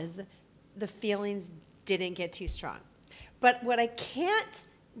as the feelings didn't get too strong. But what I can't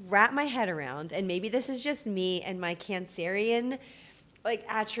wrap my head around, and maybe this is just me and my Cancerian, like,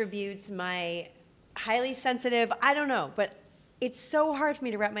 attributes, my highly sensitive, I don't know, but it's so hard for me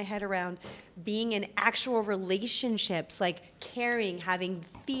to wrap my head around being in actual relationships, like caring, having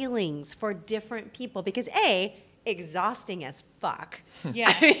feelings for different people, because A, exhausting as fuck.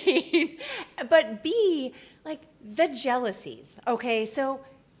 Yeah. But B, like, the jealousies. Okay, so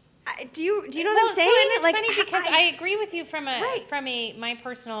do you know what I'm saying? So, and it's like, funny because I agree with you from my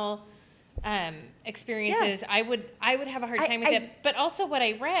personal experiences. Yeah. I would have a hard time with it. But also what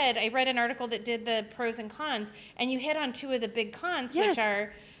I read an article that did the pros and cons, and you hit on two of the big cons, which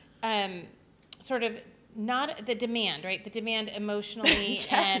are sort of not the demand, right? The demand emotionally yes,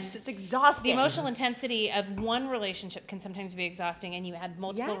 and it's exhausting. The emotional intensity of one relationship can sometimes be exhausting, and you add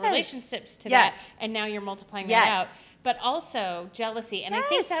multiple relationships to that, and now you're multiplying that out. But also jealousy, and I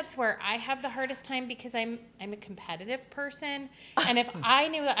think that's where I have the hardest time because I'm a competitive person, and if I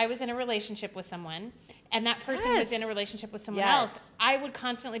knew that I was in a relationship with someone and that person was in a relationship with someone else, I would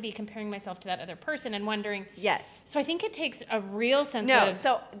constantly be comparing myself to that other person and wondering. Yes. So I think it takes a real sense of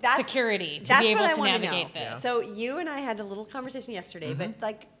security to be able to navigate this. Yeah. So you and I had a little conversation yesterday, but,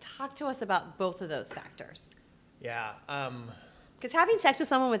 like, talk to us about both of those factors. Yeah. Because having sex with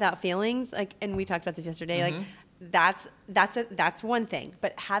someone without feelings, like, and we talked about this yesterday, like, that's one thing.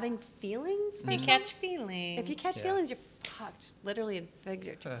 But having feelings, if you catch feelings, you're fucked, literally and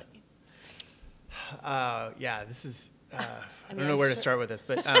figuratively. This is. I don't know where to start with this,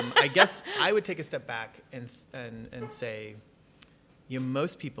 but I guess I would take a step back and say,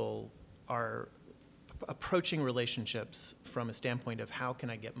 most people are approaching relationships from a standpoint of how can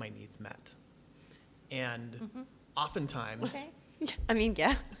I get my needs met, and oftentimes,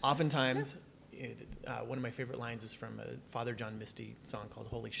 oftentimes. One of my favorite lines is from a Father John Misty song called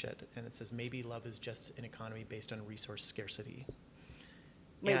Holy Shit, and it says, maybe love is just an economy based on resource scarcity.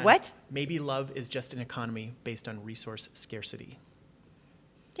 Wait, what? Maybe love is just an economy based on resource scarcity.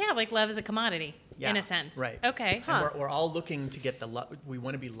 Yeah, like love is a commodity, in a sense. Right. Okay. And we're all looking to get the love. We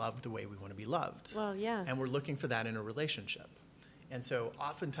want to be loved the way we want to be loved. Well, yeah. And we're looking for that in a relationship. And so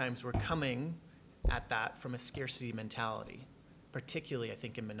oftentimes we're coming at that from a scarcity mentality, particularly, I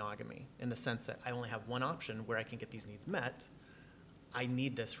think, in monogamy, in the sense that I only have one option where I can get these needs met. I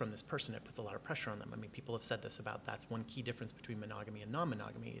need this from this person. It puts a lot of pressure on them. I mean, people have said this about that's one key difference between monogamy and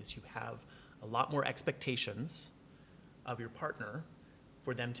non-monogamy is you have a lot more expectations of your partner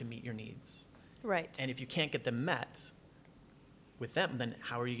for them to meet your needs. Right. And if you can't get them met with them, then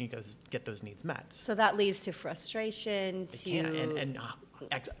how are you going to get those needs met? So that leads to frustration,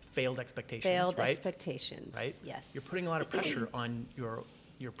 failed expectations, failed right? expectations, right? Yes. You're putting a lot of pressure on your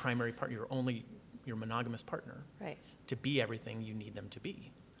primary partner, your monogamous partner, right, to be everything you need them to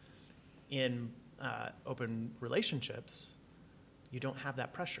be. In open relationships, you don't have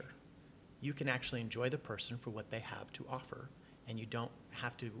that pressure. You can actually enjoy the person for what they have to offer, and you don't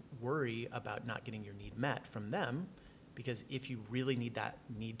have to worry about not getting your need met from them, because if you really need that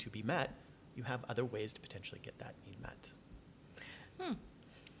need to be met, you have other ways to potentially get that need met.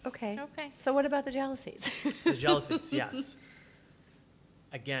 Okay. So what about the jealousies? So jealousies, yes.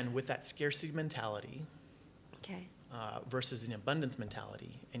 Again, with that scarcity mentality versus an abundance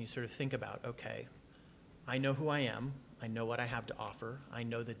mentality, and you sort of think about, okay, I know who I am, I know what I have to offer, I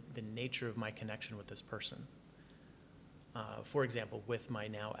know the nature of my connection with this person. For example, with my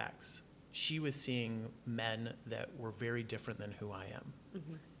now ex, she was seeing men that were very different than who I am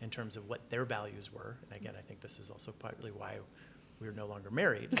in terms of what their values were. And again, I think this is also partly why we're no longer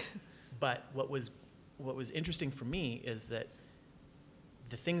married. But what was interesting for me is that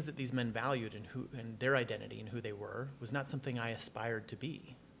the things that these men valued and their identity and who they were was not something I aspired to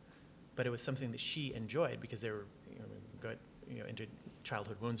be, but it was something that she enjoyed because they were into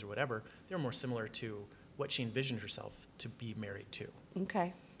childhood wounds or whatever, they were more similar to what she envisioned herself to be married to.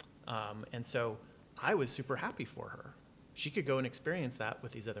 Okay. And so I was super happy for her. She could go and experience that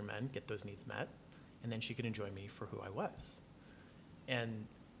with these other men, get those needs met, and then she could enjoy me for who I was. And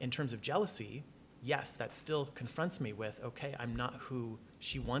in terms of jealousy, yes, that still confronts me with, okay, I'm not who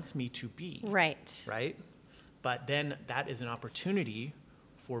she wants me to be. Right. Right? But then that is an opportunity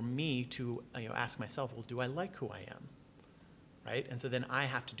for me to ask myself, well, do I like who I am? Right? And so then I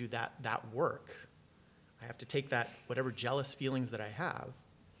have to do that work. I have to take that, whatever jealous feelings that I have,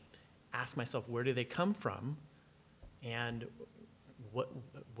 ask myself, where do they come from? And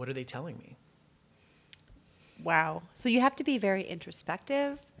what are they telling me? Wow. So you have to be very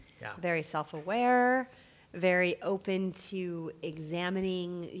introspective, very self-aware, very open to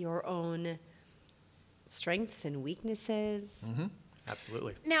examining your own strengths and weaknesses. Mm-hmm.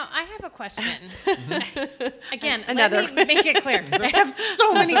 Absolutely. Now, I have a question. Again, Another. let me make it clear. I have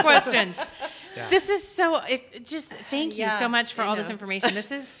so many questions. Yeah. This is thank you so much for all this information.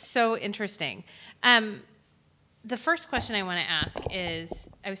 This is so interesting. The first question I want to ask is,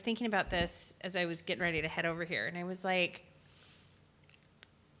 I was thinking about this as I was getting ready to head over here, and I was like,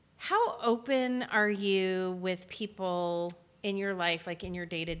 how open are you with people in your life, like in your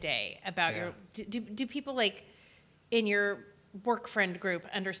day-to-day, about do people like in your work friend group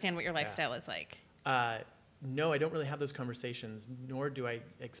understand what your lifestyle is like? No, I don't really have those conversations, nor do I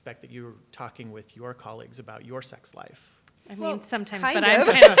expect that you're talking with your colleagues about your sex life. I mean, sometimes, kind but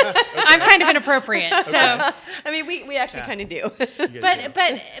of. I'm kind of inappropriate. So, I mean, we actually kind of do.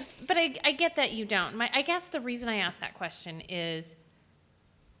 but I get that you don't. I guess the reason I asked that question is,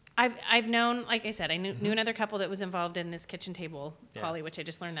 I've known, like I said, I knew another couple that was involved in this kitchen table poly, which I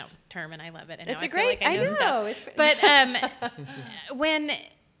just learned that term and I love it. And It's now a great. I feel like I know stuff. But when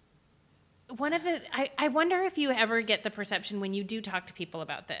one of the, I wonder if you ever get the perception when you do talk to people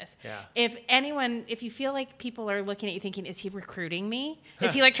about this. Yeah. If you feel like people are looking at you thinking, is he recruiting me?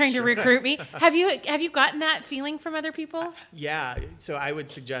 Is he like trying to recruit me? Have you gotten that feeling from other people? Yeah. So I would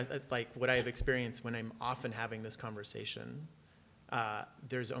suggest, like what I have experienced when I'm often having this conversation,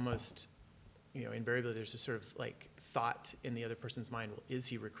 there's almost, invariably there's a sort of like thought in the other person's mind, well, is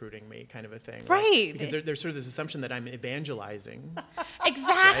he recruiting me, kind of a thing. Right. Because there's sort of this assumption that I'm evangelizing.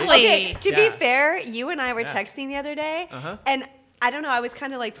 Exactly. Right? Okay, to be fair, you and I were texting the other day, and I don't know, I was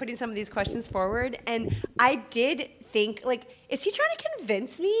kind of like putting some of these questions forward, and I did think, like, is he trying to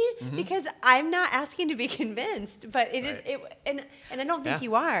convince me? Because I'm not asking to be convinced, but it is, and I don't think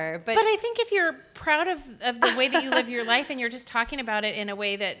you are. But I think if you're proud of the way that you live your life and you're just talking about it in a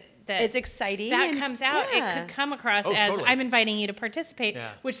way that it's exciting. That comes out. It could come across as totally. I'm inviting you to participate,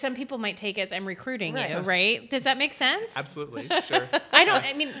 which some people might take as I'm recruiting you, right? Does that make sense? Absolutely, sure.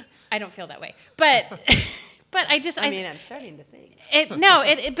 I don't feel that way, but I'm starting to think.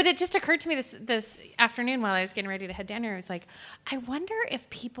 But it just occurred to me this afternoon while I was getting ready to head down here. I was like, I wonder if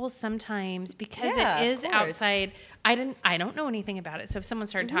people sometimes, because it is outside, I don't know anything about it. So if someone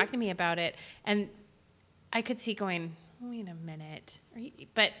started talking to me about it, and I could see going, wait a minute,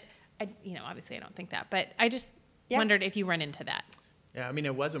 but obviously I don't think that. But I just wondered if you run into that. Yeah, I mean,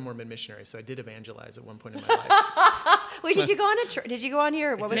 I was a Mormon missionary, so I did evangelize at one point in my life. Wait, did you go on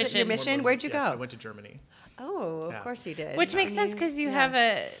your what was it, your mission? Where'd you go? I went to Germany. Oh, of course you did. Which makes sense because you have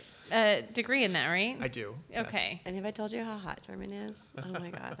a degree in that, right? I do. Okay. Yes. And have I told you how hot German is? Oh my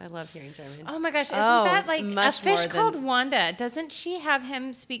God, I love hearing German. Oh my gosh, isn't that like a fish called Wanda? Doesn't she have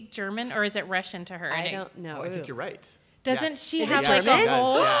him speak German, or is it Russian to her? I don't know. Oh, I think you're right. Doesn't she Is have it like German? a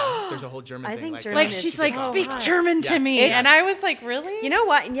whole? Yeah, there's a whole German I thing. think like German that. Like she's like, speak hot. German to me, and I was like, really? You know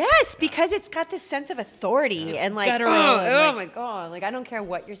what? Yes, because it's got this sense of authority and like, guttural oh my God, like I don't care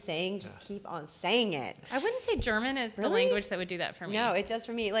what you're saying, just keep on saying it. I wouldn't say German is the language that would do that for me. No, it does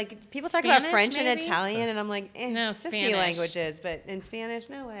for me. Like people talk about Spanish, French maybe? and Italian, and I'm like, No, sissy Spanish. languages, but in Spanish,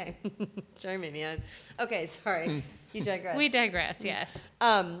 no way. German, man. Okay, sorry, you digress. We digress. Yes.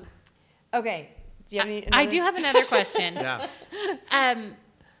 Okay. Do you have any? I do have another question. Yeah.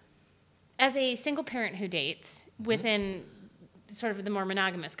 As a single parent who dates within sort of the more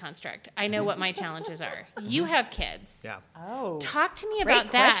monogamous construct, I know what my challenges are. You have kids. Yeah. Oh. Talk to me Great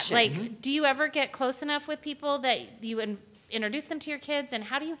about that. question. Like, do you ever get close enough with people that you introduce them to your kids, and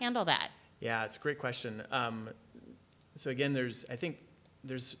how do you handle that? Yeah, it's a great question. So again, I think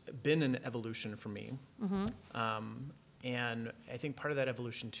there's been an evolution for me. And I think part of that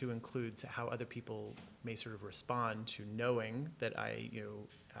evolution too includes how other people may sort of respond to knowing that I,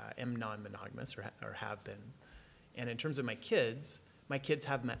 am non-monogamous or have been. And in terms of my kids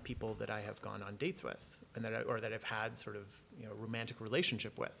have met people that I have gone on dates with, and that I've had sort of romantic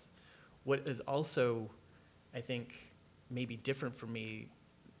relationship with. What is also, I think, may be different for me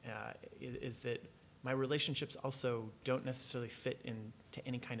is that my relationships also don't necessarily fit into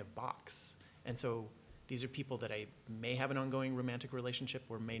any kind of box. And so these are people that I may have an ongoing romantic relationship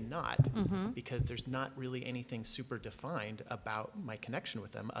or may not, because there's not really anything super defined about my connection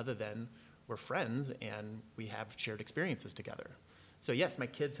with them other than we're friends and we have shared experiences together. So yes, my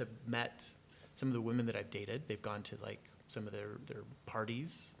kids have met some of the women that I've dated. They've gone to like some of their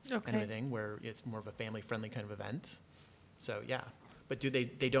parties and everything where it's more of a family-friendly kind of event. So yeah, but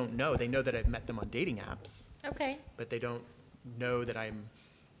they don't know. They know that I've met them on dating apps. Okay. But they don't know that I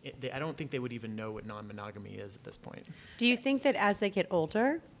don't think they would even know what non-monogamy is at this point. Do you think that as they get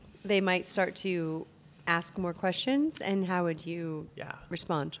older, they might start to ask more questions, and how would you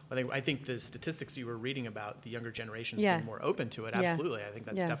respond? I think the statistics you were reading about, the younger generations being more open to it, absolutely. I think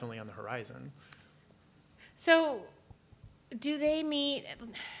that's definitely on the horizon. So do they meet,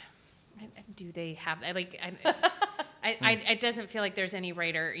 do they have, like, it doesn't feel like there's any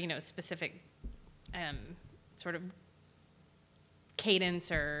right or, specific sort of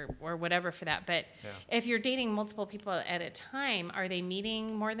cadence or whatever for that, but if you're dating multiple people at a time, are they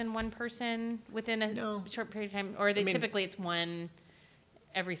meeting more than one person within a short period of time, or typically it's one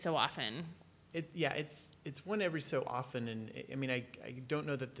every so often? It's one every so often, and I don't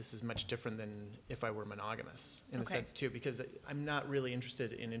know that this is much different than if I were monogamous in a sense too, because I'm not really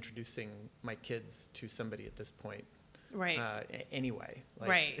interested in introducing my kids to somebody at this point, right? Anyway,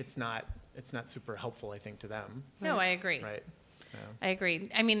 it's not super helpful, I think, to them. No, I agree. Right. I agree.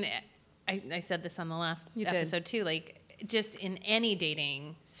 I said this on the last episode too, like just in any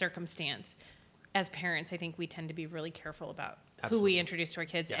dating circumstance, as parents, I think we tend to be really careful about who we introduce to our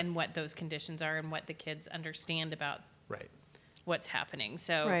kids and what those conditions are and what the kids understand about what's happening.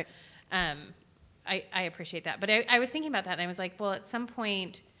 So I appreciate that. But I was thinking about that, and I was like, well, at some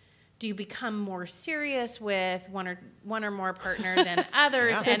point, do you become more serious with one or more partner than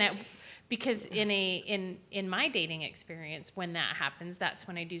others? And because in my dating experience, when that happens, that's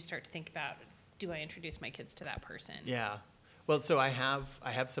when I do start to think about, do I introduce my kids to that person? Yeah. Well, so I have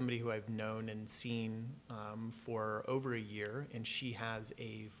somebody who I've known and seen for over a year, and she has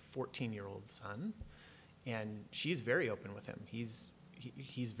a 14-year-old son, and she's very open with him. He's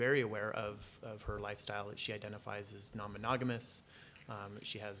very aware of her lifestyle, that she identifies as non-monogamous.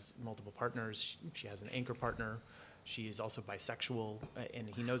 She has multiple partners. She has an anchor partner. She is also bisexual, and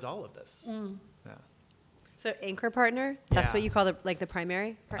he knows all of this. Yeah. So anchor partner, that's what you call the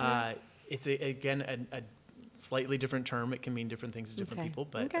primary partner? It's again a slightly different term. It can mean different things to different people,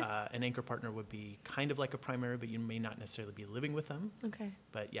 but an anchor partner would be kind of like a primary, but you may not necessarily be living with them. Okay.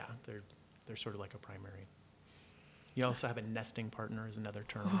 But yeah, they're sort of like a primary. You also have a nesting partner is another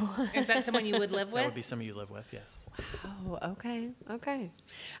term. Is that someone you would live with? That would be someone you live with, yes. Oh, okay.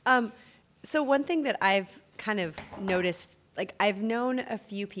 So one thing that I've kind of noticed, like I've known a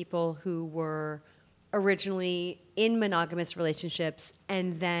few people who were originally in monogamous relationships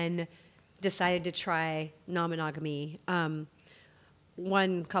and then decided to try non-monogamy.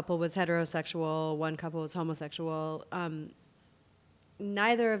 One couple was heterosexual, one couple was homosexual.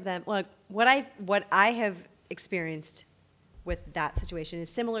 Neither of them, like what I have experienced with that situation is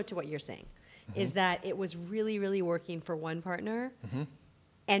similar to what you're saying, is that it was really, really working for one partner,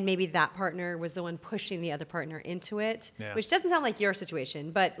 and maybe that partner was the one pushing the other partner into it, which doesn't sound like your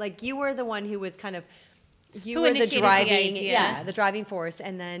situation, but like you were the one who was kind of, you were the driving, the driving force,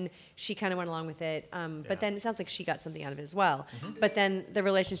 and then she kind of went along with it. But then it sounds like she got something out of it as well. But then the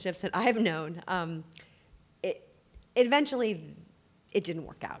relationships that I've known, it eventually it didn't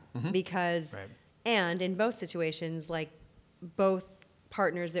work out because, and in both situations, like both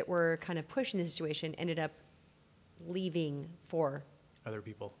partners that were kind of pushing the situation ended up leaving for other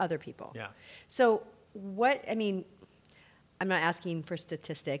people. Yeah. So I'm not asking for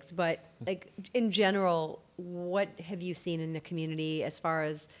statistics, but like in general, what have you seen in the community as far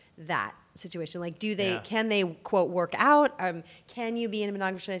as that situation? Like, can they quote work out? Can you be in a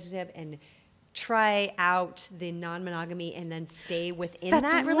monogamous relationship and try out the non-monogamy and then stay within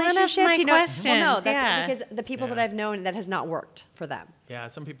that relationship? That's one of my questions. Well, no, that's because the people that I've known, that has not worked for them. Yeah,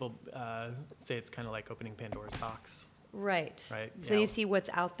 some people say it's kind of like opening Pandora's box. Right. Right. So you see what's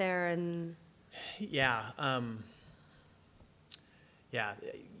out there and. Yeah.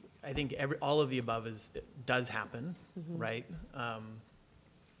 I think all of the above does happen, right? I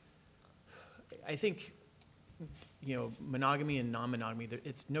think, monogamy and non-monogamy,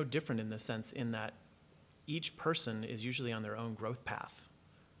 it's no different in the sense in that each person is usually on their own growth path,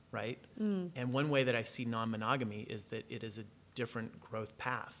 right? And one way that I see non-monogamy is that it is a different growth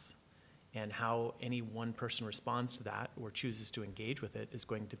path, and how any one person responds to that or chooses to engage with it is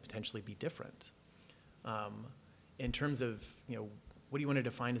going to potentially be different. in terms of, what do you want to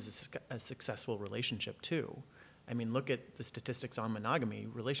define as a successful relationship too? I mean, look at the statistics on monogamy.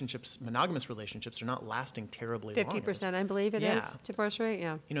 Monogamous relationships are not lasting terribly 50%, I believe it is, divorce rate,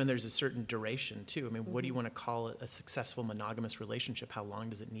 yeah. And there's a certain duration too. I mean, what do you want to call a successful monogamous relationship? How long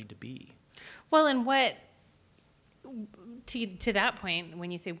does it need to be? Well, and to that point,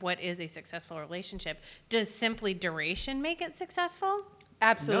 when you say what is a successful relationship, does simply duration make it successful?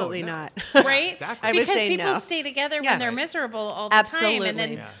 Absolutely not. Right? Exactly. I would because say people no. stay together when they're miserable all the time. And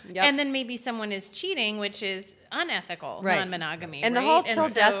then, and then maybe someone is cheating, which is unethical, non-monogamy. And right? the whole till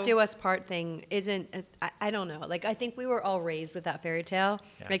death do us part thing isn't, I don't know. Like, I think we were all raised with that fairy tale.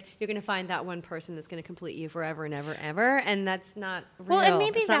 Yeah. Like, you're going to find that one person that's going to complete you forever and ever, ever. And that's not real. Well, and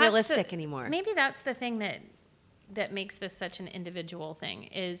maybe it's not realistic anymore. Maybe that's the thing that makes this such an individual thing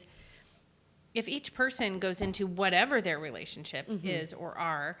is if each person goes into whatever their relationship is or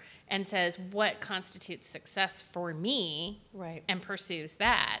are and says what constitutes success for me and pursues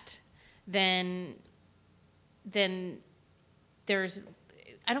that, then there's,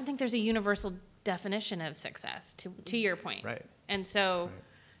 I don't think there's a universal definition of success to your point. Right. And so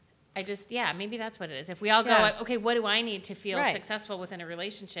I just, maybe that's what it is. If we all go, okay, what do I need to feel successful within a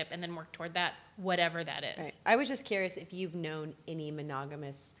relationship and then work toward that, whatever that is. Right. I was just curious if you've known any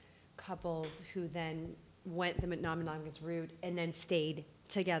monogamous couples who then went the non-monogamous route and then stayed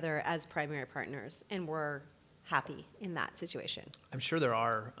together as primary partners and were happy in that situation. I'm sure there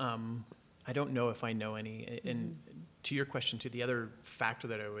are. I don't know if I know any. And to your question, too, the other factor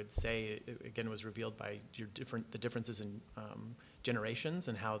that I would say, again, was revealed by the differences in generations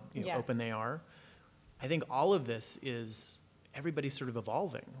and how open they are. I think all of this is everybody's sort of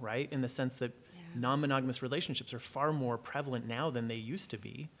evolving, right? In the sense that non-monogamous relationships are far more prevalent now than they used to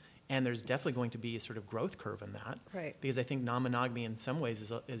be. And there's definitely going to be a sort of growth curve in that. Right. Because I think non-monogamy in some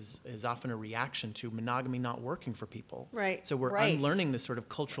ways is often a reaction to monogamy not working for people. Right. So we're unlearning this sort of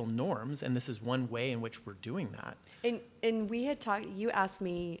cultural norms, and this is one way in which we're doing that. And we had talked, you asked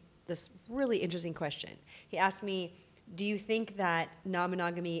me this really interesting question. He asked me, do you think that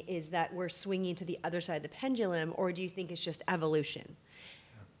non-monogamy is that we're swinging to the other side of the pendulum, or do you think it's just evolution?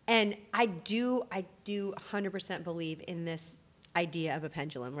 Yeah. And I do 100% believe in this idea of a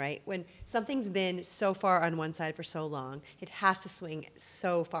pendulum, right? When something's been so far on one side for so long, it has to swing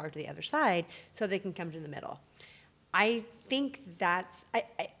so far to the other side so they can come to the middle. I think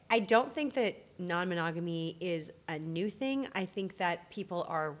I don't think that non-monogamy is a new thing. I think that people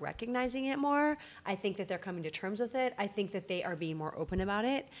are recognizing it more. I think that they're coming to terms with it. I think that they are being more open about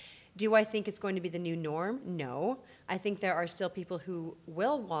it. Do I think it's going to be the new norm? No. I think there are still people who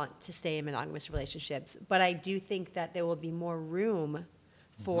will want to stay in monogamous relationships, but I do think that there will be more room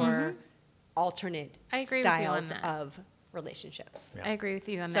for alternate styles of relationships. Yeah. I agree with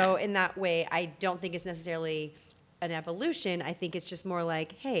you on that. So in that way, I don't think it's necessarily an evolution. I think it's just more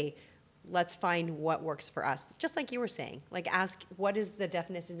like, hey, let's find what works for us. Just like you were saying, like ask what is the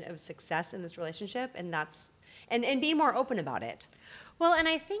definition of success in this relationship, and be more open about it. Well, and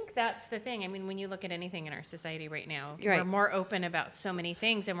I think that's the thing. I mean, when you look at anything in our society right now, we're more open about so many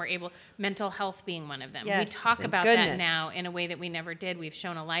things, and mental health being one of them. Yes. We talk about that now in a way that we never did. We've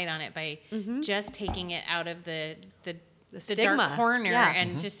shown a light on it by just taking it out of the dark corner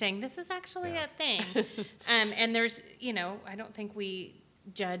and just saying, this is actually a thing. And there's, I don't think we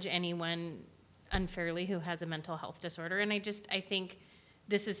judge anyone unfairly who has a mental health disorder. And I think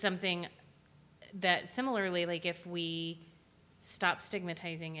this is something that similarly, like if we stop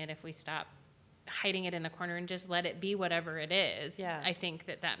stigmatizing it, if we stop hiding it in the corner and just let it be whatever it is, I think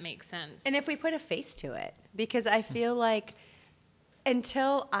that makes sense. And if we put a face to it, because I feel like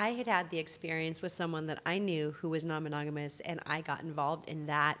until I had the experience with someone that I knew who was non-monogamous and I got involved in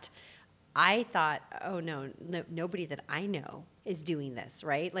that, I thought, oh no, nobody that I know is doing this,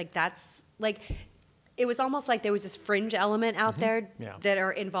 right? Like that's like, it was almost like there was this fringe element out there that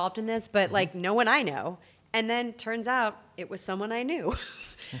are involved in this, but like no one I know. And then turns out it was someone I knew.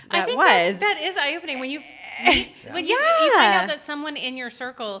 I think that is eye-opening when you find out that someone in your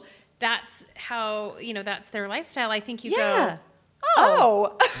circle, that's how, that's their lifestyle. I think you go,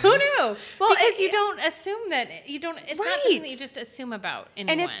 oh, who knew? Well, because you don't assume that it's not something that you just assume about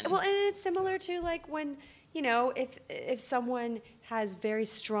anyone. And it's similar to like when, if someone has very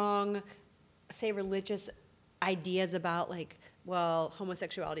strong, say, religious ideas about like, well,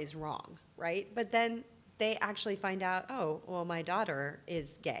 homosexuality is wrong, right? But then they actually find out, oh, well, my daughter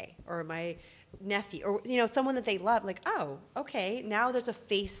is gay, or my nephew, or, someone that they love, like, oh, okay, now there's a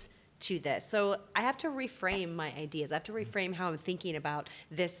face to this. So I have to reframe my ideas. I have to reframe how I'm thinking about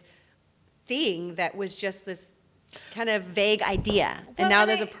this thing that was just this kind of vague idea, and now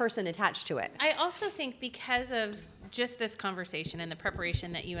there's a person attached to it. I also think because of just this conversation and the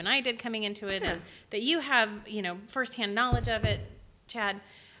preparation that you and I did coming into it, and that you have, firsthand knowledge of it, Chad,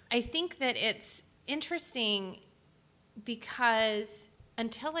 I think that it's interesting because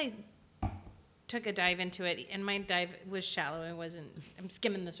until I took a dive into it, and my dive was shallow, I'm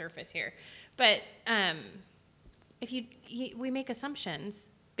skimming the surface here, but we make assumptions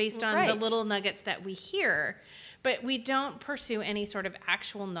based on the little nuggets that we hear, but we don't pursue any sort of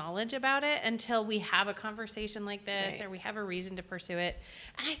actual knowledge about it until we have a conversation like this, or we have a reason to pursue it.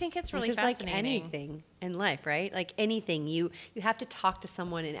 And I think it's really fascinating. Like anything in life, right? Like anything, you have to talk to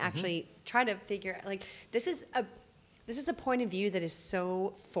someone and actually try to figure out, like, this is a point of view that is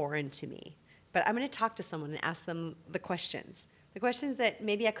so foreign to me. But I'm going to talk to someone and ask them the questions that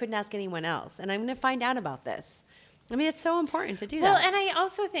maybe I couldn't ask anyone else. And I'm going to find out about this. I mean, it's so important to do that. Well, and I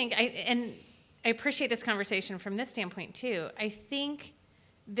also think, I appreciate this conversation from this standpoint too. I think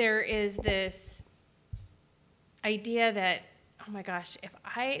there is this idea that, oh my gosh, if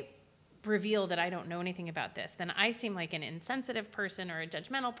I reveal that I don't know anything about this, then I seem like an insensitive person or a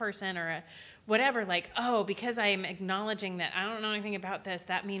judgmental person or a whatever. Like, oh, because I am acknowledging that I don't know anything about this,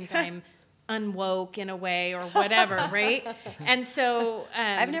 that means I'm unwoke in a way or whatever, right? And so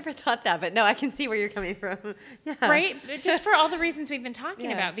I've never thought that, but no, I can see where you're coming from. Yeah. Right? Just for all the reasons we've been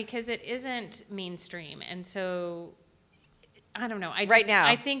talking about, because it isn't mainstream. And so I don't know.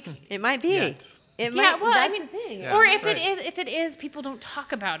 I think it might be. Yet. It might, well, that's the thing. Or if it is, people don't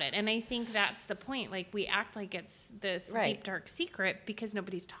talk about it. And I think that's the point. Like, we act like it's this deep, dark secret because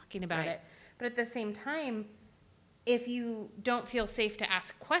nobody's talking about it. But at the same time, if you don't feel safe to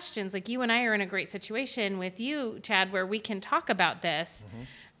ask questions, like you and I are in a great situation with you, Chad, where we can talk about this.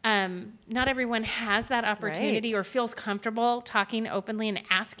 Not everyone has that opportunity or feels comfortable talking openly and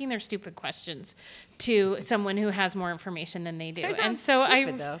asking their stupid questions to someone who has more information than they do. And so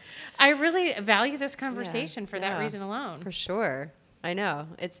I really value this conversation for that reason alone. For sure. I know.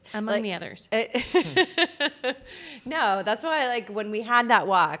 It's among the others. No, that's why, like, when we had that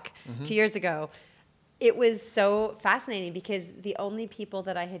walk 2 years ago, it was so fascinating because the only people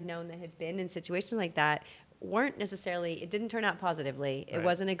that I had known that had been in situations like that weren't necessarily, it didn't turn out positively. It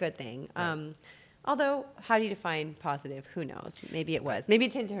wasn't a good thing. Although, how do you define positive? Who knows? Maybe it was. Maybe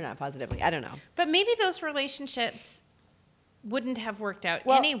it didn't turn out positively. I don't know. But maybe those relationships wouldn't have worked out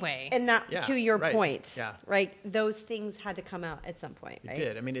anyway. And that, to your point, right? Those things had to come out at some point, right? It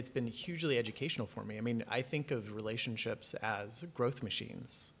did. I mean, it's been hugely educational for me. I mean, I think of relationships as growth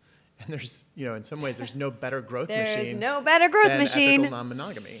machines. And there's, in some ways, there's no better growth machine. There's no better growth machine. Ethical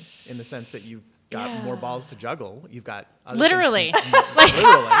non-monogamy, in the sense that you've got more balls to juggle. You've got other literally, things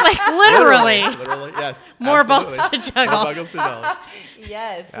literally, yes, more balls to juggle. More balls to juggle.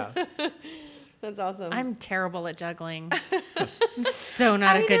 Yes. Yeah. That's awesome. I'm terrible at juggling. I'm so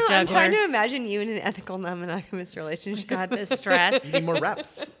not a good juggler. I'm trying to imagine you in an ethical non-monogamous relationship. God, the stress. You need more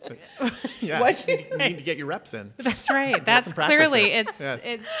reps. What? You need to get your reps in. That's right. That's clearly it's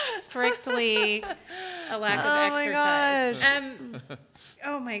strictly a lack of exercise. My gosh.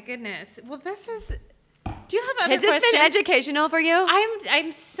 Oh my goodness. Well, this is. Do you have other questions? Has this been educational for you?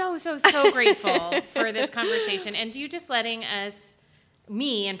 I'm so grateful for this conversation, and you just letting us.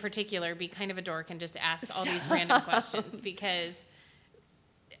 Me in particular, be kind of a dork and just ask all these random questions because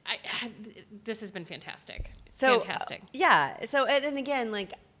this has been fantastic. Fantastic. So, and again,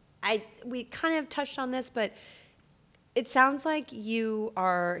 like we kind of touched on this, but it sounds like you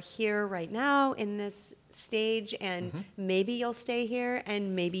are here right now in this stage, and maybe you'll stay here,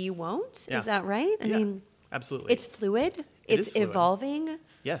 and maybe you won't. Yeah. Is that right? I mean, absolutely. It's fluid. It's evolving.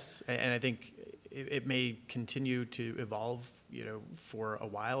 Yes, and I think it may continue to evolve, for a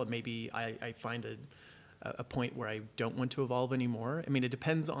while. And maybe I find a point where I don't want to evolve anymore. I mean, it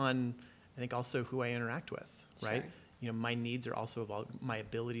depends on, I think, also who I interact with, right? Sure. My needs are also evolving. My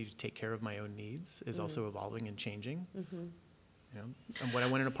ability to take care of my own needs is also evolving and changing. And what I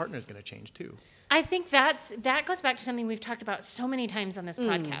want in a partner is going to change too. I think that goes back to something we've talked about so many times on this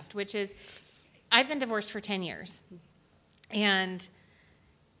podcast, which is I've been divorced for 10 years. And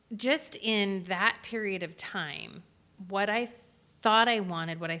just in that period of time, what I thought I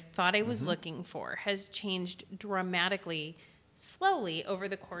wanted, what I thought I was looking for, has changed dramatically, slowly over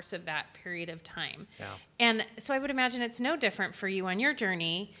the course of that period of time. Yeah. And so I would imagine it's no different for you on your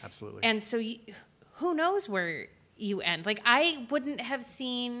journey. Absolutely. And so who knows where you end? Like, I wouldn't have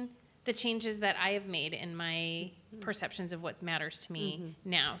seen the changes that I have made in my perceptions of what matters to me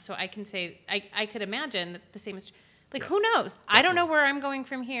now. So I can say, I could imagine that the same is. Like, who knows? Definitely. I don't know where I'm going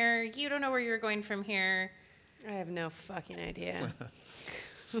from here. You don't know where you're going from here. I have no fucking idea.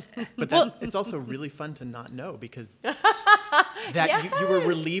 But it's also really fun to not know, because you were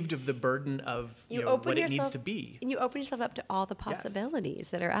relieved of the burden of what it needs to be. And you open yourself up to all the possibilities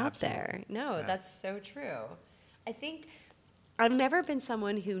that are out there. No, that's so true. I think I've never been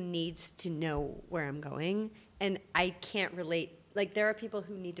someone who needs to know where I'm going, and I can't relate. Like, there are people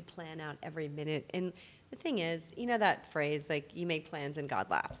who need to plan out every minute, and the thing is, that phrase, like, you make plans and God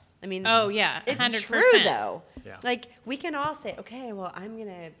laughs. I mean, oh yeah, 100%. It's true though. Yeah. Like, we can all say, okay, well, I'm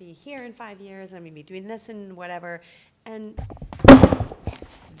gonna be here in 5 years, I'm gonna be doing this and whatever, and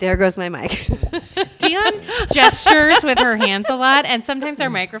there goes my mic. Dionne gestures with her hands a lot, and sometimes our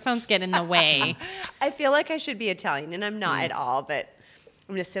microphones get in the way. I feel like I should be Italian, and I'm not at all, but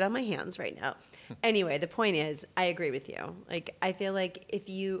I'm gonna sit on my hands right now. Anyway, the point is, I agree with you. Like, I feel like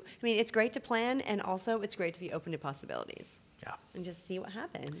it's great to plan, and also it's great to be open to possibilities. Yeah. And just see what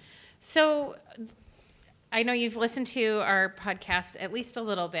happens. So, I know you've listened to our podcast at least a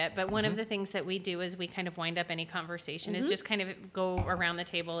little bit, but one of the things that we do is we kind of wind up any conversation is just kind of go around the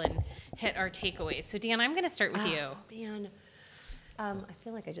table and hit our takeaways. So, Dionne, I'm going to start with you. Man, I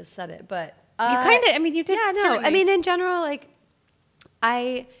feel like I just said it, but you kind of. I mean, you did. Yeah, no. I mean, in general, like,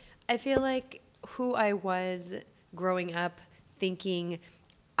 I feel like who I was growing up, thinking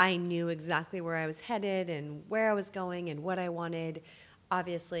I knew exactly where I was headed and where I was going and what I wanted,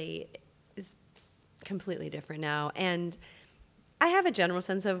 obviously is completely different now. And I have a general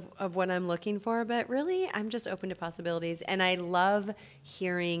sense of what I'm looking for, but really I'm just open to possibilities. And I love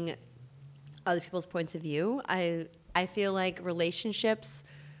hearing other people's points of view. I feel like relationships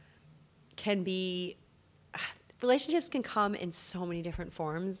can come in so many different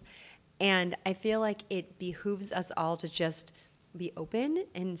forms. And I feel like it behooves us all to just be open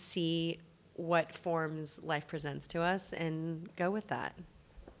and see what forms life presents to us and go with that.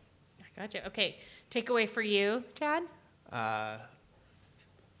 I gotcha. Okay. Takeaway for you, Chad? Well,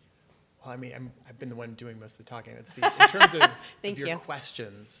 I mean, I've been the one doing most of the talking. Let's see. In terms of, your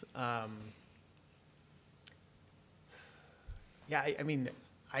questions, I mean,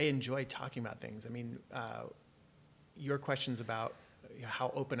 I enjoy talking about things. I mean, your questions about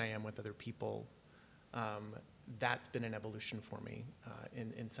how open I am with other people, that's been an evolution for me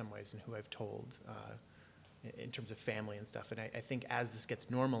in some ways, and who I've told in terms of family and stuff. And I think as this gets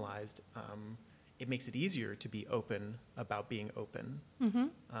normalized, it makes it easier to be open about being open,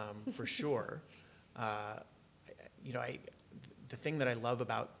 for sure. The thing that I love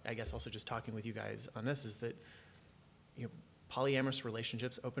about, I guess, also just talking with you guys on this is that, polyamorous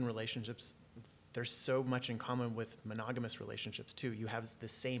relationships, open relationships, there's so much in common with monogamous relationships too. You have the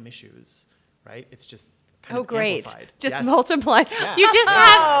same issues, right? It's just kind of amplified. Just multiply. Yeah. You just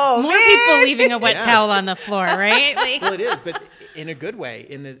have more people leaving a wet towel on the floor, right? Like. Well, it is, but in a good way,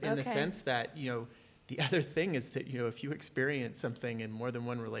 in the sense that, the other thing is that, if you experience something in more than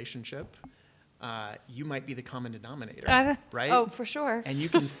one relationship, you might be the common denominator, right? Oh, for sure. And you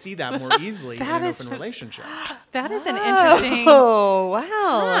can see that more easily in an open relationship. That is an interesting. Oh, wow.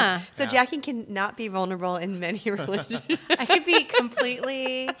 Huh. So Jackie cannot be vulnerable in many relationships. I could be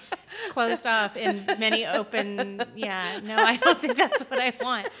completely closed off in many open. Yeah, no, I don't think that's what I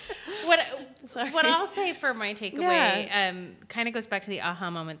want. What I'll say for my takeaway kind of goes back to the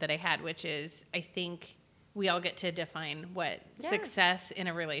aha moment that I had, which is I think we all get to define what success in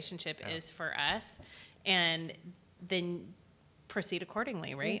a relationship is for us, and then proceed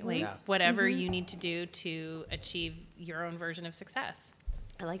accordingly, right? Like whatever you need to do to achieve your own version of success.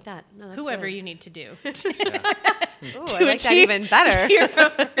 I like that. No, that's whoever good. you need to do. Ooh, I like that even better. Your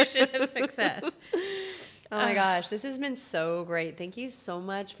own version of success. Oh my gosh, this has been so great. Thank you so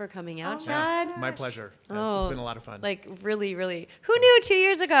much for coming out, Chad. Yeah, my pleasure. It's been a lot of fun. Like, really, really. Who knew 2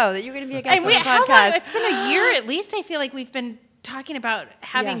 years ago that you were going to be a guest on the podcast? How long? It's been a year at least. I feel like we've been talking about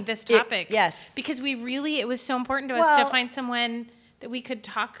having this topic. Yes. Because it was so important to us to find someone that we could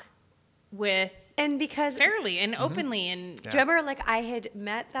talk with. And because fairly and openly. And do you remember, like, I had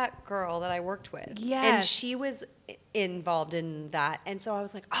met that girl that I worked with? Yes. And she was involved in that. And so I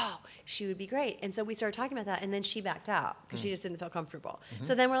was like, oh, she would be great. And so we started talking about that. And then she backed out because she just didn't feel comfortable.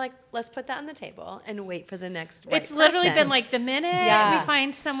 So then we're like, let's put that on the table and wait for the next right It's literally person. been like the minute we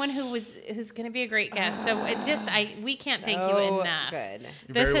find someone who's going to be a great guest. So it just, we can't thank you enough. Good.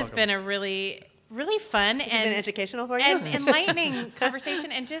 This has been a really, really fun and educational for you? and enlightening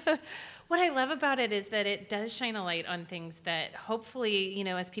conversation. And just what I love about it is that it does shine a light on things that hopefully,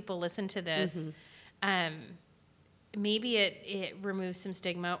 as people listen to this, maybe it removes some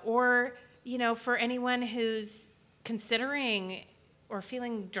stigma, or, for anyone who's considering or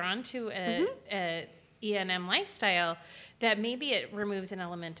feeling drawn to a E&M lifestyle, that maybe it removes an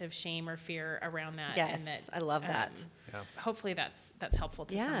element of shame or fear around that. Yes, and that, I love that. hopefully that's helpful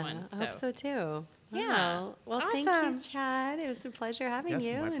to someone. I hope so too. Yeah. Wow. Well, awesome. Thank you, Chad. It was a pleasure having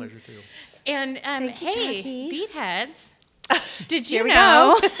you. Yes, my pleasure too. And hey, Jackie. Beatheads. Did you Here we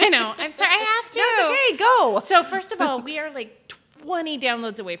know? go. I know. I'm sorry. I have to. No, it's okay. Go. So first of all, we are like 20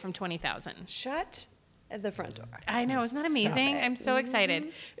 downloads away from 20,000. Shut at the front door. I know. Isn't that amazing? I'm so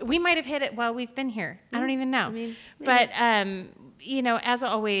excited. We might have hit it while we've been here. I don't even know. But, you know, as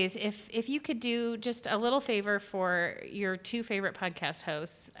always, if you could do just a little favor for your two favorite podcast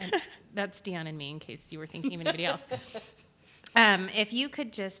hosts, and that's Dionne and me in case you were thinking of anybody else. If you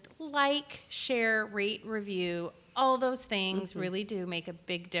could just like, share, rate, review, all those things really do make a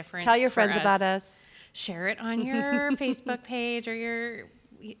big difference. Tell your friends about us. Share it on your Facebook page or your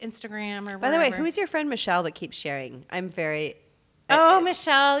Instagram or whatever. By the way, who's your friend Michelle that keeps sharing? I'm very...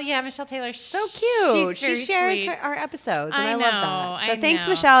 Michelle. Yeah, Michelle Taylor. So cute. She shares our episodes, and I love that. So thanks,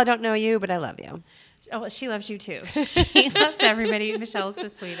 Michelle. I don't know you, but I love you. Oh, she loves you too. She loves everybody. Michelle's the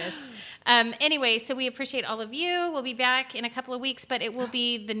sweetest. Anyway, so we appreciate all of you. We'll be back in a couple of weeks, but it will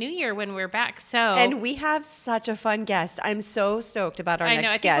be the new year when we're back. And we have such a fun guest. I'm so stoked about our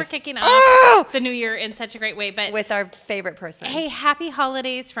next guest. I think we're kicking off the new year in such a great way. But with our favorite person. Hey, happy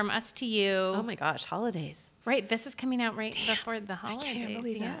holidays from us to you. Oh my gosh, holidays. Right, this is coming out before the holidays. I can't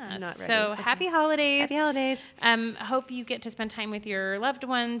believe that. I'm not ready. So happy holidays. Happy holidays. Hope you get to spend time with your loved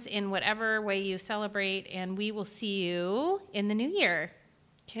ones in whatever way you celebrate, and we will see you in the new year.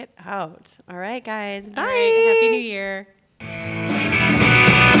 Get out. All right, guys. Bye. All right, happy new year.